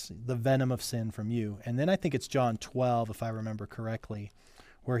takes the venom of sin from you. And then I think it's John 12, if I remember correctly,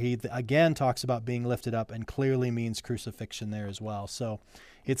 where he again talks about being lifted up and clearly means crucifixion there as well. So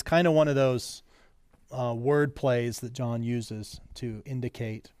it's kind of one of those word plays that John uses to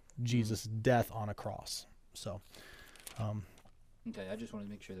indicate Jesus' death on a cross. So, okay, I just wanted to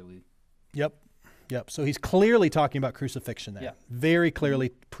make sure that we... Yep. So he's clearly talking about crucifixion there. Yeah. Very clearly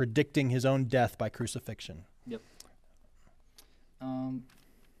predicting his own death by crucifixion. Yep. And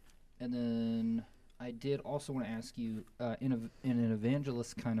then I did also want to ask you, in an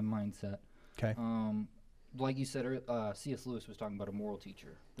evangelist kind of mindset. Okay. Like you said, C.S. Lewis was talking about a moral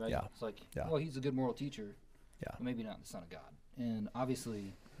teacher, right? Yeah. It's like, Yeah. well, he's a good moral teacher. Yeah. But maybe not the Son of God. And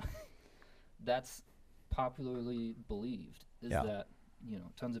obviously, that's popularly believed. Is Yeah. that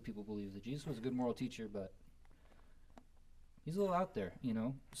tons of people believe that Jesus was a good moral teacher, but he's a little out there,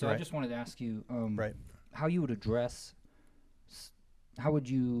 So I Right. just wanted to ask you, Right. how you would address. How would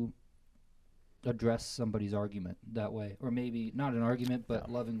you address somebody's argument that way, or maybe not an argument,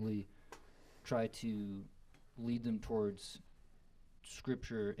 but lovingly try to lead them towards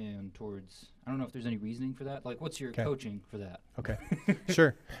Scripture and towards, I don't know if there's any reasoning for that. Like, what's your coaching for that? Okay.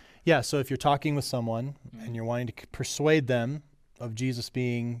 Sure. Yeah, so if you're talking with someone and you're wanting to persuade them of Jesus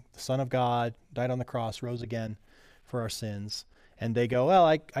being the Son of God, died on the cross, rose again for our sins, and they go, well,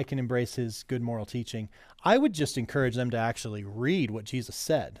 I can embrace his good moral teaching, I would just encourage them to actually read what Jesus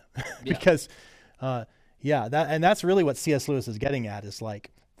said. Because, that's really what C.S. Lewis is getting at, is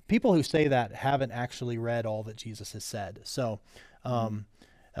like, people who say that haven't actually read all that Jesus has said. So,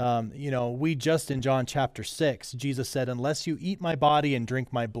 we just in John chapter 6, Jesus said, unless you eat my body and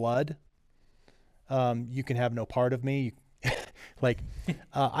drink my blood, you can have no part of me.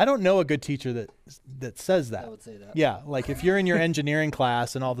 I don't know a good teacher that says that. I would say that. Yeah, like if you're in your engineering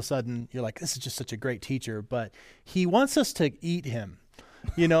class and all of a sudden you're like, this is just such a great teacher, but he wants us to eat him.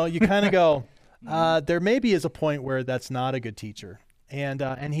 You kind of go, there maybe is a point where that's not a good teacher.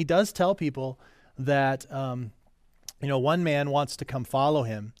 And he does tell people that, one man wants to come follow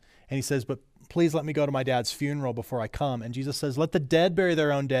him, and he says, but please let me go to my dad's funeral before I come. And Jesus says, let the dead bury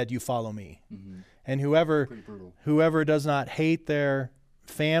their own dead, you follow me. Mm-hmm. And whoever does not hate their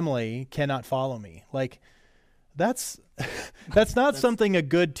family cannot follow me. Like, that's not something a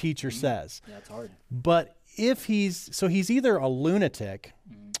good teacher says. Yeah, it's hard. But if he's either a lunatic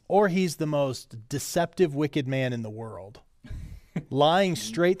or he's the most deceptive, wicked man in the world, lying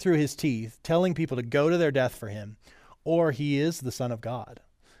straight through his teeth, telling people to go to their death for him, or he is the Son of God.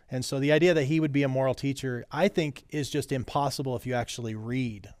 And so the idea that he would be a moral teacher, I think, is just impossible if you actually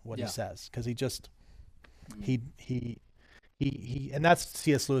read what he says, because he and that's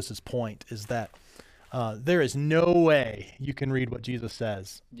C.S. Lewis's point, is that there is no way you can read what Jesus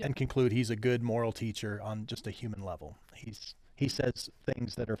says and conclude he's a good moral teacher on just a human level. He says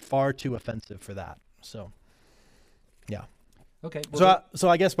things that are far too offensive for that. So, yeah. Okay. Well, So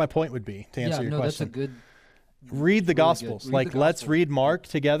I guess my point would be, to answer your question, that's a good. read the really Gospels. good. Read the Let's Gospels. read Mark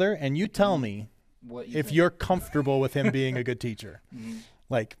together, and you tell me What you if think. you're comfortable with him being a good teacher.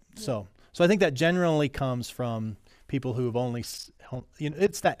 So I think that generally comes from people who have only,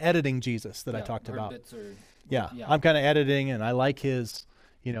 it's that editing Jesus that I talked heard about. bits or- Yeah, I'm kind of editing, and I like his,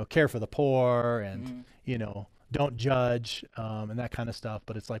 care for the poor, and don't judge, and that kind of stuff.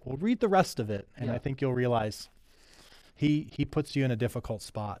 But it's like, well, read the rest of it, and I think you'll realize he puts you in a difficult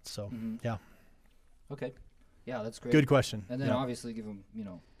spot. So yeah, Okay. Yeah, that's great. good question. And then Yeah. obviously give them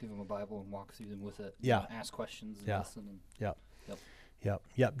a Bible and walk through them with it. Yeah. Ask questions and Yeah. listen. And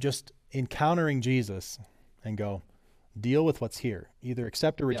Yep. Just encountering Jesus and go, deal with what's here. Either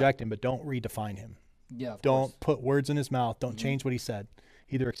accept or reject him, but don't redefine him. yeah, of Don't course. put words in his mouth. Don't change what he said.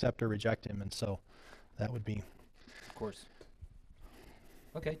 Either accept or reject him. And so that would be. Of course.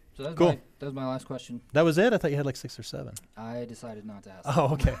 Okay, so that's Cool. that was my last question. That was it? I thought you had like 6 or 7. I decided not to ask.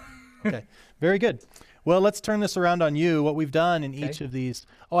 Oh, okay. Okay. Very good. Well, let's turn this around on you. What we've done in Okay. each of these.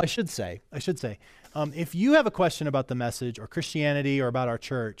 Oh, I should say, if you have a question about the message or Christianity or about our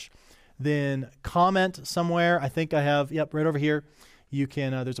church, then comment somewhere. I think I have, right over here. You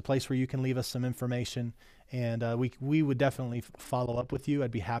can, there's a place where you can leave us some information, and we would definitely follow up with you. I'd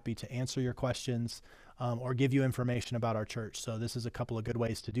be happy to answer your questions or give you information about our church. So this is a couple of good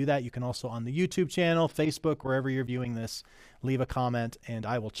ways to do that. You can also, on the YouTube channel, Facebook, wherever you're viewing this, leave a comment, and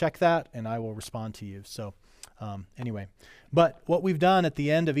I will check that, and I will respond to you. So anyway, but what we've done at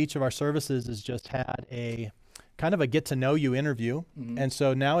the end of each of our services is just had a kind of a get-to-know-you interview. And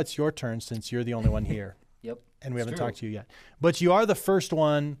so now it's your turn, since you're the only one here. Yep. And we It's haven't true. talked to you yet. But you are the first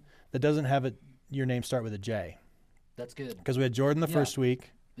one that doesn't have your name start with a J. That's good. Because we had Jordan the Yeah. first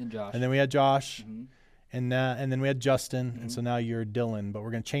week, And Josh. and then we had Josh, Mhm. and then we had Justin, and so now you're Dylan, but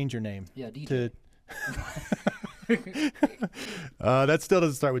we're going to change your name. Yeah, DJ. To that still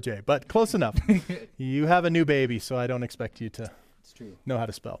doesn't start with J, but close enough. You have a new baby, so I don't expect you to It's true. know how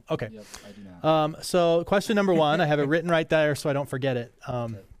to spell. Okay. Yep, I do not. So question number 1, I have it written right there so I don't forget it.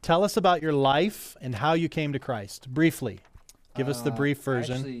 Tell us about your life and how you came to Christ, briefly. Give us the brief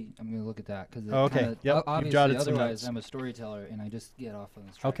version. Actually, I'm going to look at that because Okay. Yep. You've obviously, jotted some otherwise notes. I'm a storyteller and I just get off on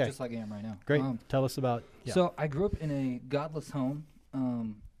this track, Okay. just like I am right now. Great. Tell us about. Yeah. So I grew up in a godless home.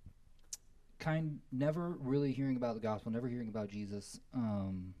 Never really hearing about the gospel, never hearing about Jesus.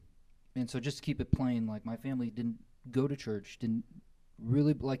 And so just to keep it plain, like my family didn't go to church, didn't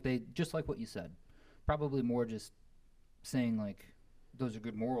really just like what you said, probably more just saying like those are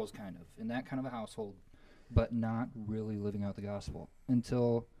good morals kind of in that kind of a household, but not really living out the gospel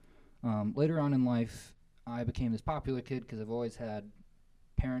until later on in life. I became this popular kid because I've always had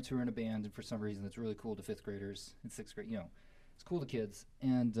parents who were in a band, and for some reason it's really cool to fifth graders in sixth grade. It's cool to kids,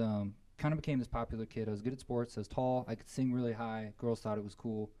 and kind of became this popular kid. I was good at sports. I was tall. I could sing really high. Girls thought it was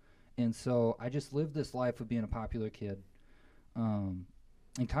cool. And so I just lived this life of being a popular kid and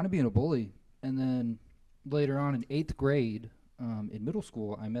kind of being a bully. And then later on in 8th grade, in middle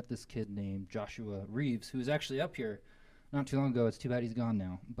school, I met this kid named Joshua Reeves, who was actually up here not too long ago. It's too bad he's gone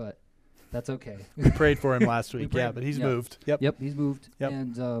now, but that's okay. We prayed for him last week. Yeah, but he's moved. Yep, he's moved. Yep.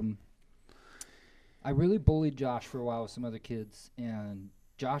 And I really bullied Josh for a while with some other kids. And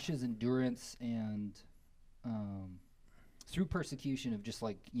Josh's endurance and through persecution of just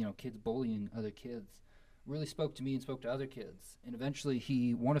kids bullying other kids really spoke to me and spoke to other kids. And eventually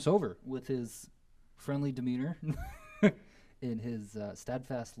he won us over with his friendly demeanor and his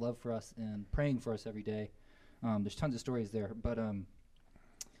steadfast love for us and praying for us every day. There's tons of stories there. But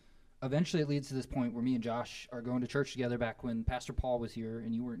eventually it leads to this point where me and Josh are going to church together back when Pastor Paul was here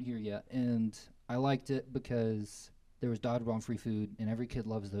and you weren't here yet. And I liked it because there was dodgeball and free food, and every kid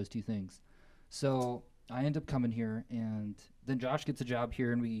loves those two things. So I end up coming here, and then Josh gets a job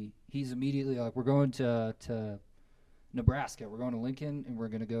here, and he's immediately like, we're going to Nebraska. We're going to Lincoln, and we're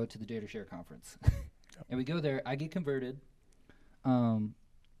going to go to the Data Share Conference. And we go there. I get converted,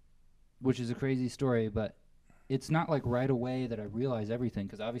 which is a crazy story, but it's not like right away that I realize everything,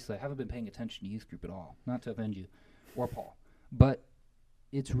 because obviously I haven't been paying attention to youth group at all, not to offend you or Paul. But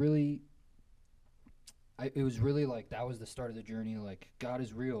it's really... it was really like that was the start of the journey. Like, God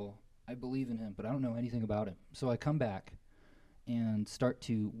is real. I believe in him, but I don't know anything about him. So I come back and start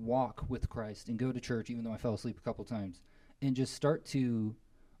to walk with Christ and go to church, even though I fell asleep a couple times, and just start to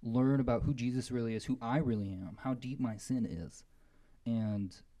learn about who Jesus really is, who I really am, how deep my sin is,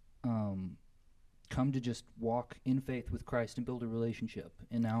 and come to just walk in faith with Christ and build a relationship.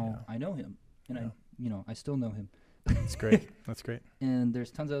 And now I know him, and I still know him. That's great. That's great. And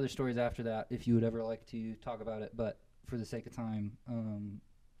there's tons of other stories after that if you would ever like to talk about it. But for the sake of time,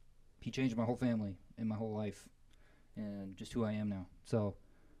 he changed my whole family and my whole life and just who I am now. So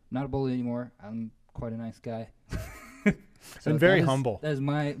I'm not a bully anymore. I'm quite a nice guy. And very humble. That is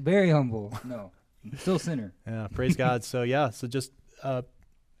my very humble. No, I'm still a sinner. Yeah, praise God. So just a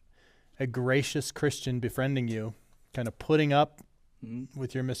gracious Christian befriending you, kind of putting up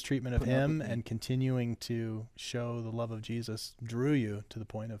with your mistreatment of him and continuing to show the love of Jesus drew you to the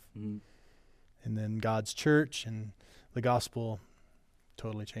point of, and then God's church and the gospel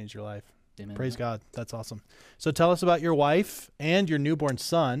totally changed your life. Amen. Praise God. That's awesome. So tell us about your wife and your newborn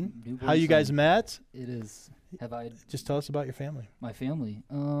son, how you guys met. It is, just tell us about your family. My family.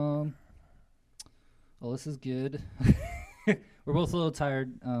 Well, this is good. We're both a little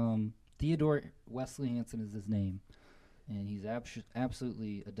tired. Theodore Wesley Hansen is his name. And he's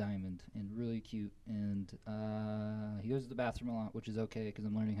absolutely a diamond and really cute. And he goes to the bathroom a lot, which is okay because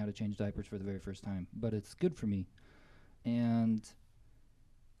I'm learning how to change diapers for the very first time. But it's good for me. And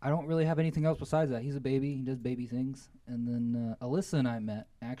I don't really have anything else besides that. He's a baby. He does baby things. And then Alyssa and I met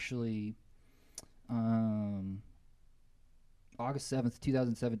actually August 7th,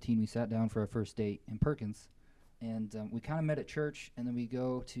 2017. We sat down for our first date in Perkins. And we kind of met at church. And then we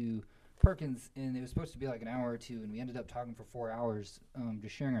go to Perkins, and it was supposed to be like an hour or two, and we ended up talking for 4 hours,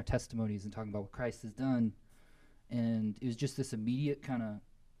 just sharing our testimonies and talking about what Christ has done. And it was just this immediate kind of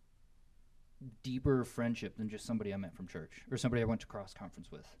deeper friendship than just somebody I met from church or somebody I went to cross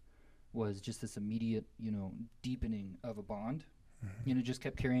conference with. Was just this immediate, deepening of a bond. And it just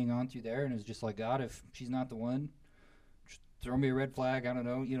kept carrying on through there, and it was just like, God, if she's not the one, just throw me a red flag, I don't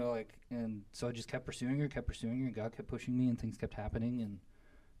know, and so I just kept pursuing her, and God kept pushing me, and things kept happening,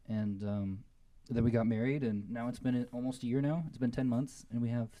 and then we got married, and now it's been almost a year now. It's been 10 months, and we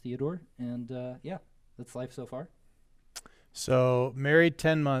have Theodore, and that's life so far. So married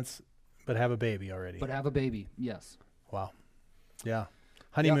 10 months, but have a baby already. But have a baby, yes. Wow. Yeah.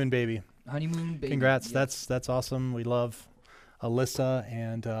 Honeymoon baby. Honeymoon baby. Congrats. Yes. That's awesome. We love Alyssa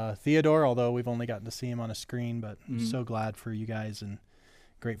and Theodore, although we've only gotten to see him on a screen, but I'm so glad for you guys and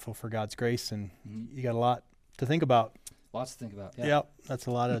grateful for God's grace, and you got a lot to think about. Lots to think about. Yeah. Yep. That's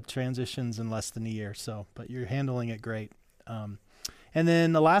a lot of transitions in less than a year. So, but you're handling it great. And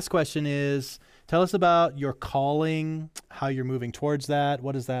then the last question is, tell us about your calling, how you're moving towards that.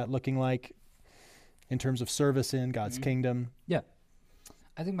 What is that looking like in terms of service in God's kingdom? Yeah.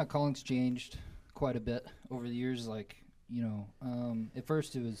 I think my calling's changed quite a bit over the years. Like, at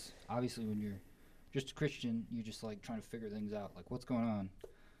first it was obviously when you're just a Christian, you're just like trying to figure things out, like what's going on,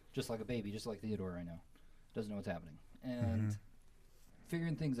 just like a baby, just like Theodore right now, doesn't know what's happening. And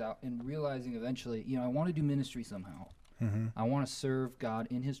figuring things out and realizing eventually, I want to do ministry somehow. I want to serve God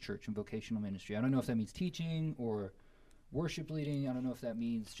in his church in vocational ministry. I don't know if that means teaching or worship leading. I don't know if that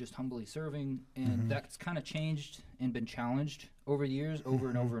means just humbly serving. And that's kind of changed and been challenged over the years, over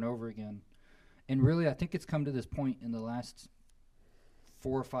and over and over again. And really, I think it's come to this point in the last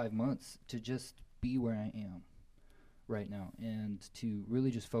 4 or 5 months to just be where I am right now and to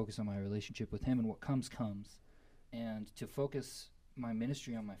really just focus on my relationship with him, and what comes, and to focus my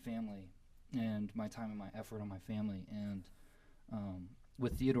ministry on my family and my time and my effort on my family. And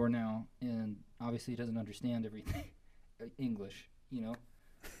with Theodore now, and obviously he doesn't understand everything English,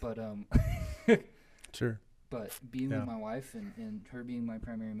 but Sure. But being with my wife and her being my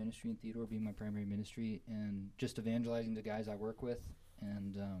primary ministry and Theodore being my primary ministry, and just evangelizing the guys I work with,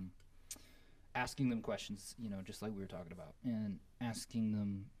 and asking them questions, just like we were talking about, and asking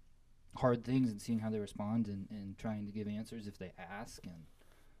them hard things and seeing how they respond, and trying to give answers if they ask. And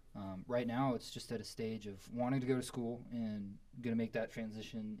right now it's just at a stage of wanting to go to school and going to make that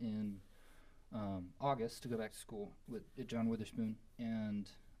transition in August to go back to school at John Witherspoon, and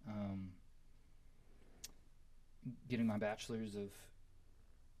getting my bachelor's of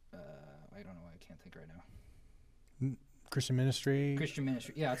I don't know, I can't think right now. Christian ministry? Christian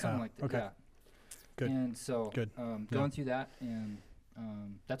ministry, yeah, something like that. Okay. Yeah. Good. And so going through that, and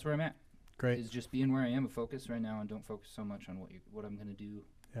that's where I'm at. Great. Is just being where I am, a focus right now, and don't focus so much on what I'm going to do.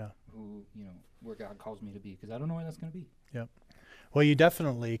 Yeah. Where God calls me to be, because I don't know where that's going to be. Yep. Well, you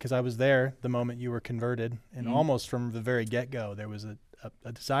definitely, because I was there the moment you were converted, and almost from the very get-go, there was a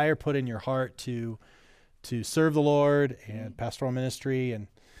desire put in your heart to serve the Lord and pastoral ministry, and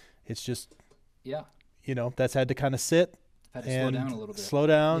it's just, that's had to kind of sit. Had to slow down a little bit. Slow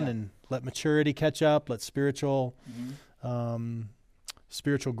down and let maturity catch up, let spiritual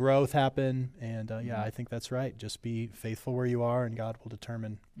growth happen. And I think that's right. Just be faithful where you are, and God will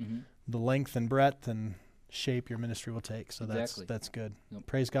determine the length and breadth and shape your ministry will take. So that's good. Yep.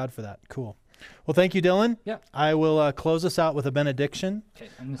 Praise God for that. Cool. Well, thank you, Dylan. Yeah. I will close us out with a benediction. Okay,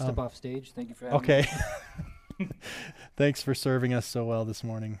 I'm going to step off stage. Thank you for having me. Thanks for serving us so well this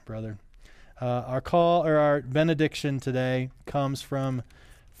morning, brother. Our benediction today comes from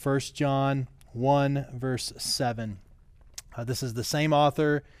 1 John 1, verse 7. This is the same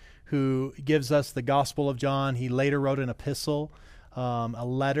author who gives us the Gospel of John. He later wrote an epistle, a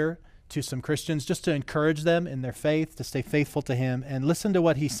letter to some Christians, just to encourage them in their faith, to stay faithful to him. And listen to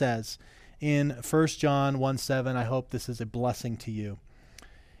what he says in 1 John 1, 7. I hope this is a blessing to you.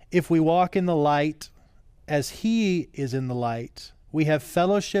 If we walk in the light as he is in the light, we have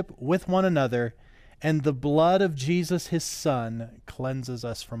fellowship with one another, and the blood of Jesus, his Son, cleanses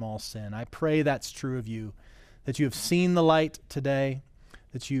us from all sin. I pray that's true of you, that you have seen the light today,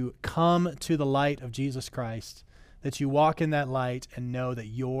 that you come to the light of Jesus Christ, that you walk in that light and know that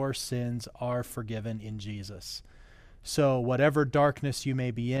your sins are forgiven in Jesus. So whatever darkness you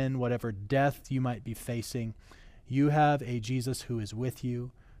may be in, whatever death you might be facing, you have a Jesus who is with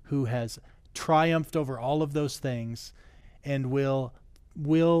you, who has triumphed over all of those things, and will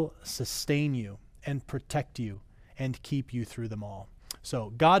sustain you and protect you and keep you through them all.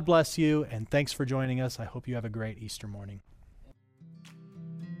 So God bless you, and thanks for joining us. I hope you have a great Easter morning.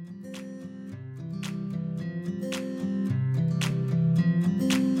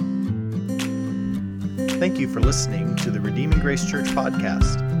 Thank you for listening to the Redeeming Grace Church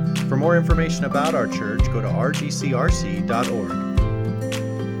podcast. For more information about our church, go to rgcrc.org.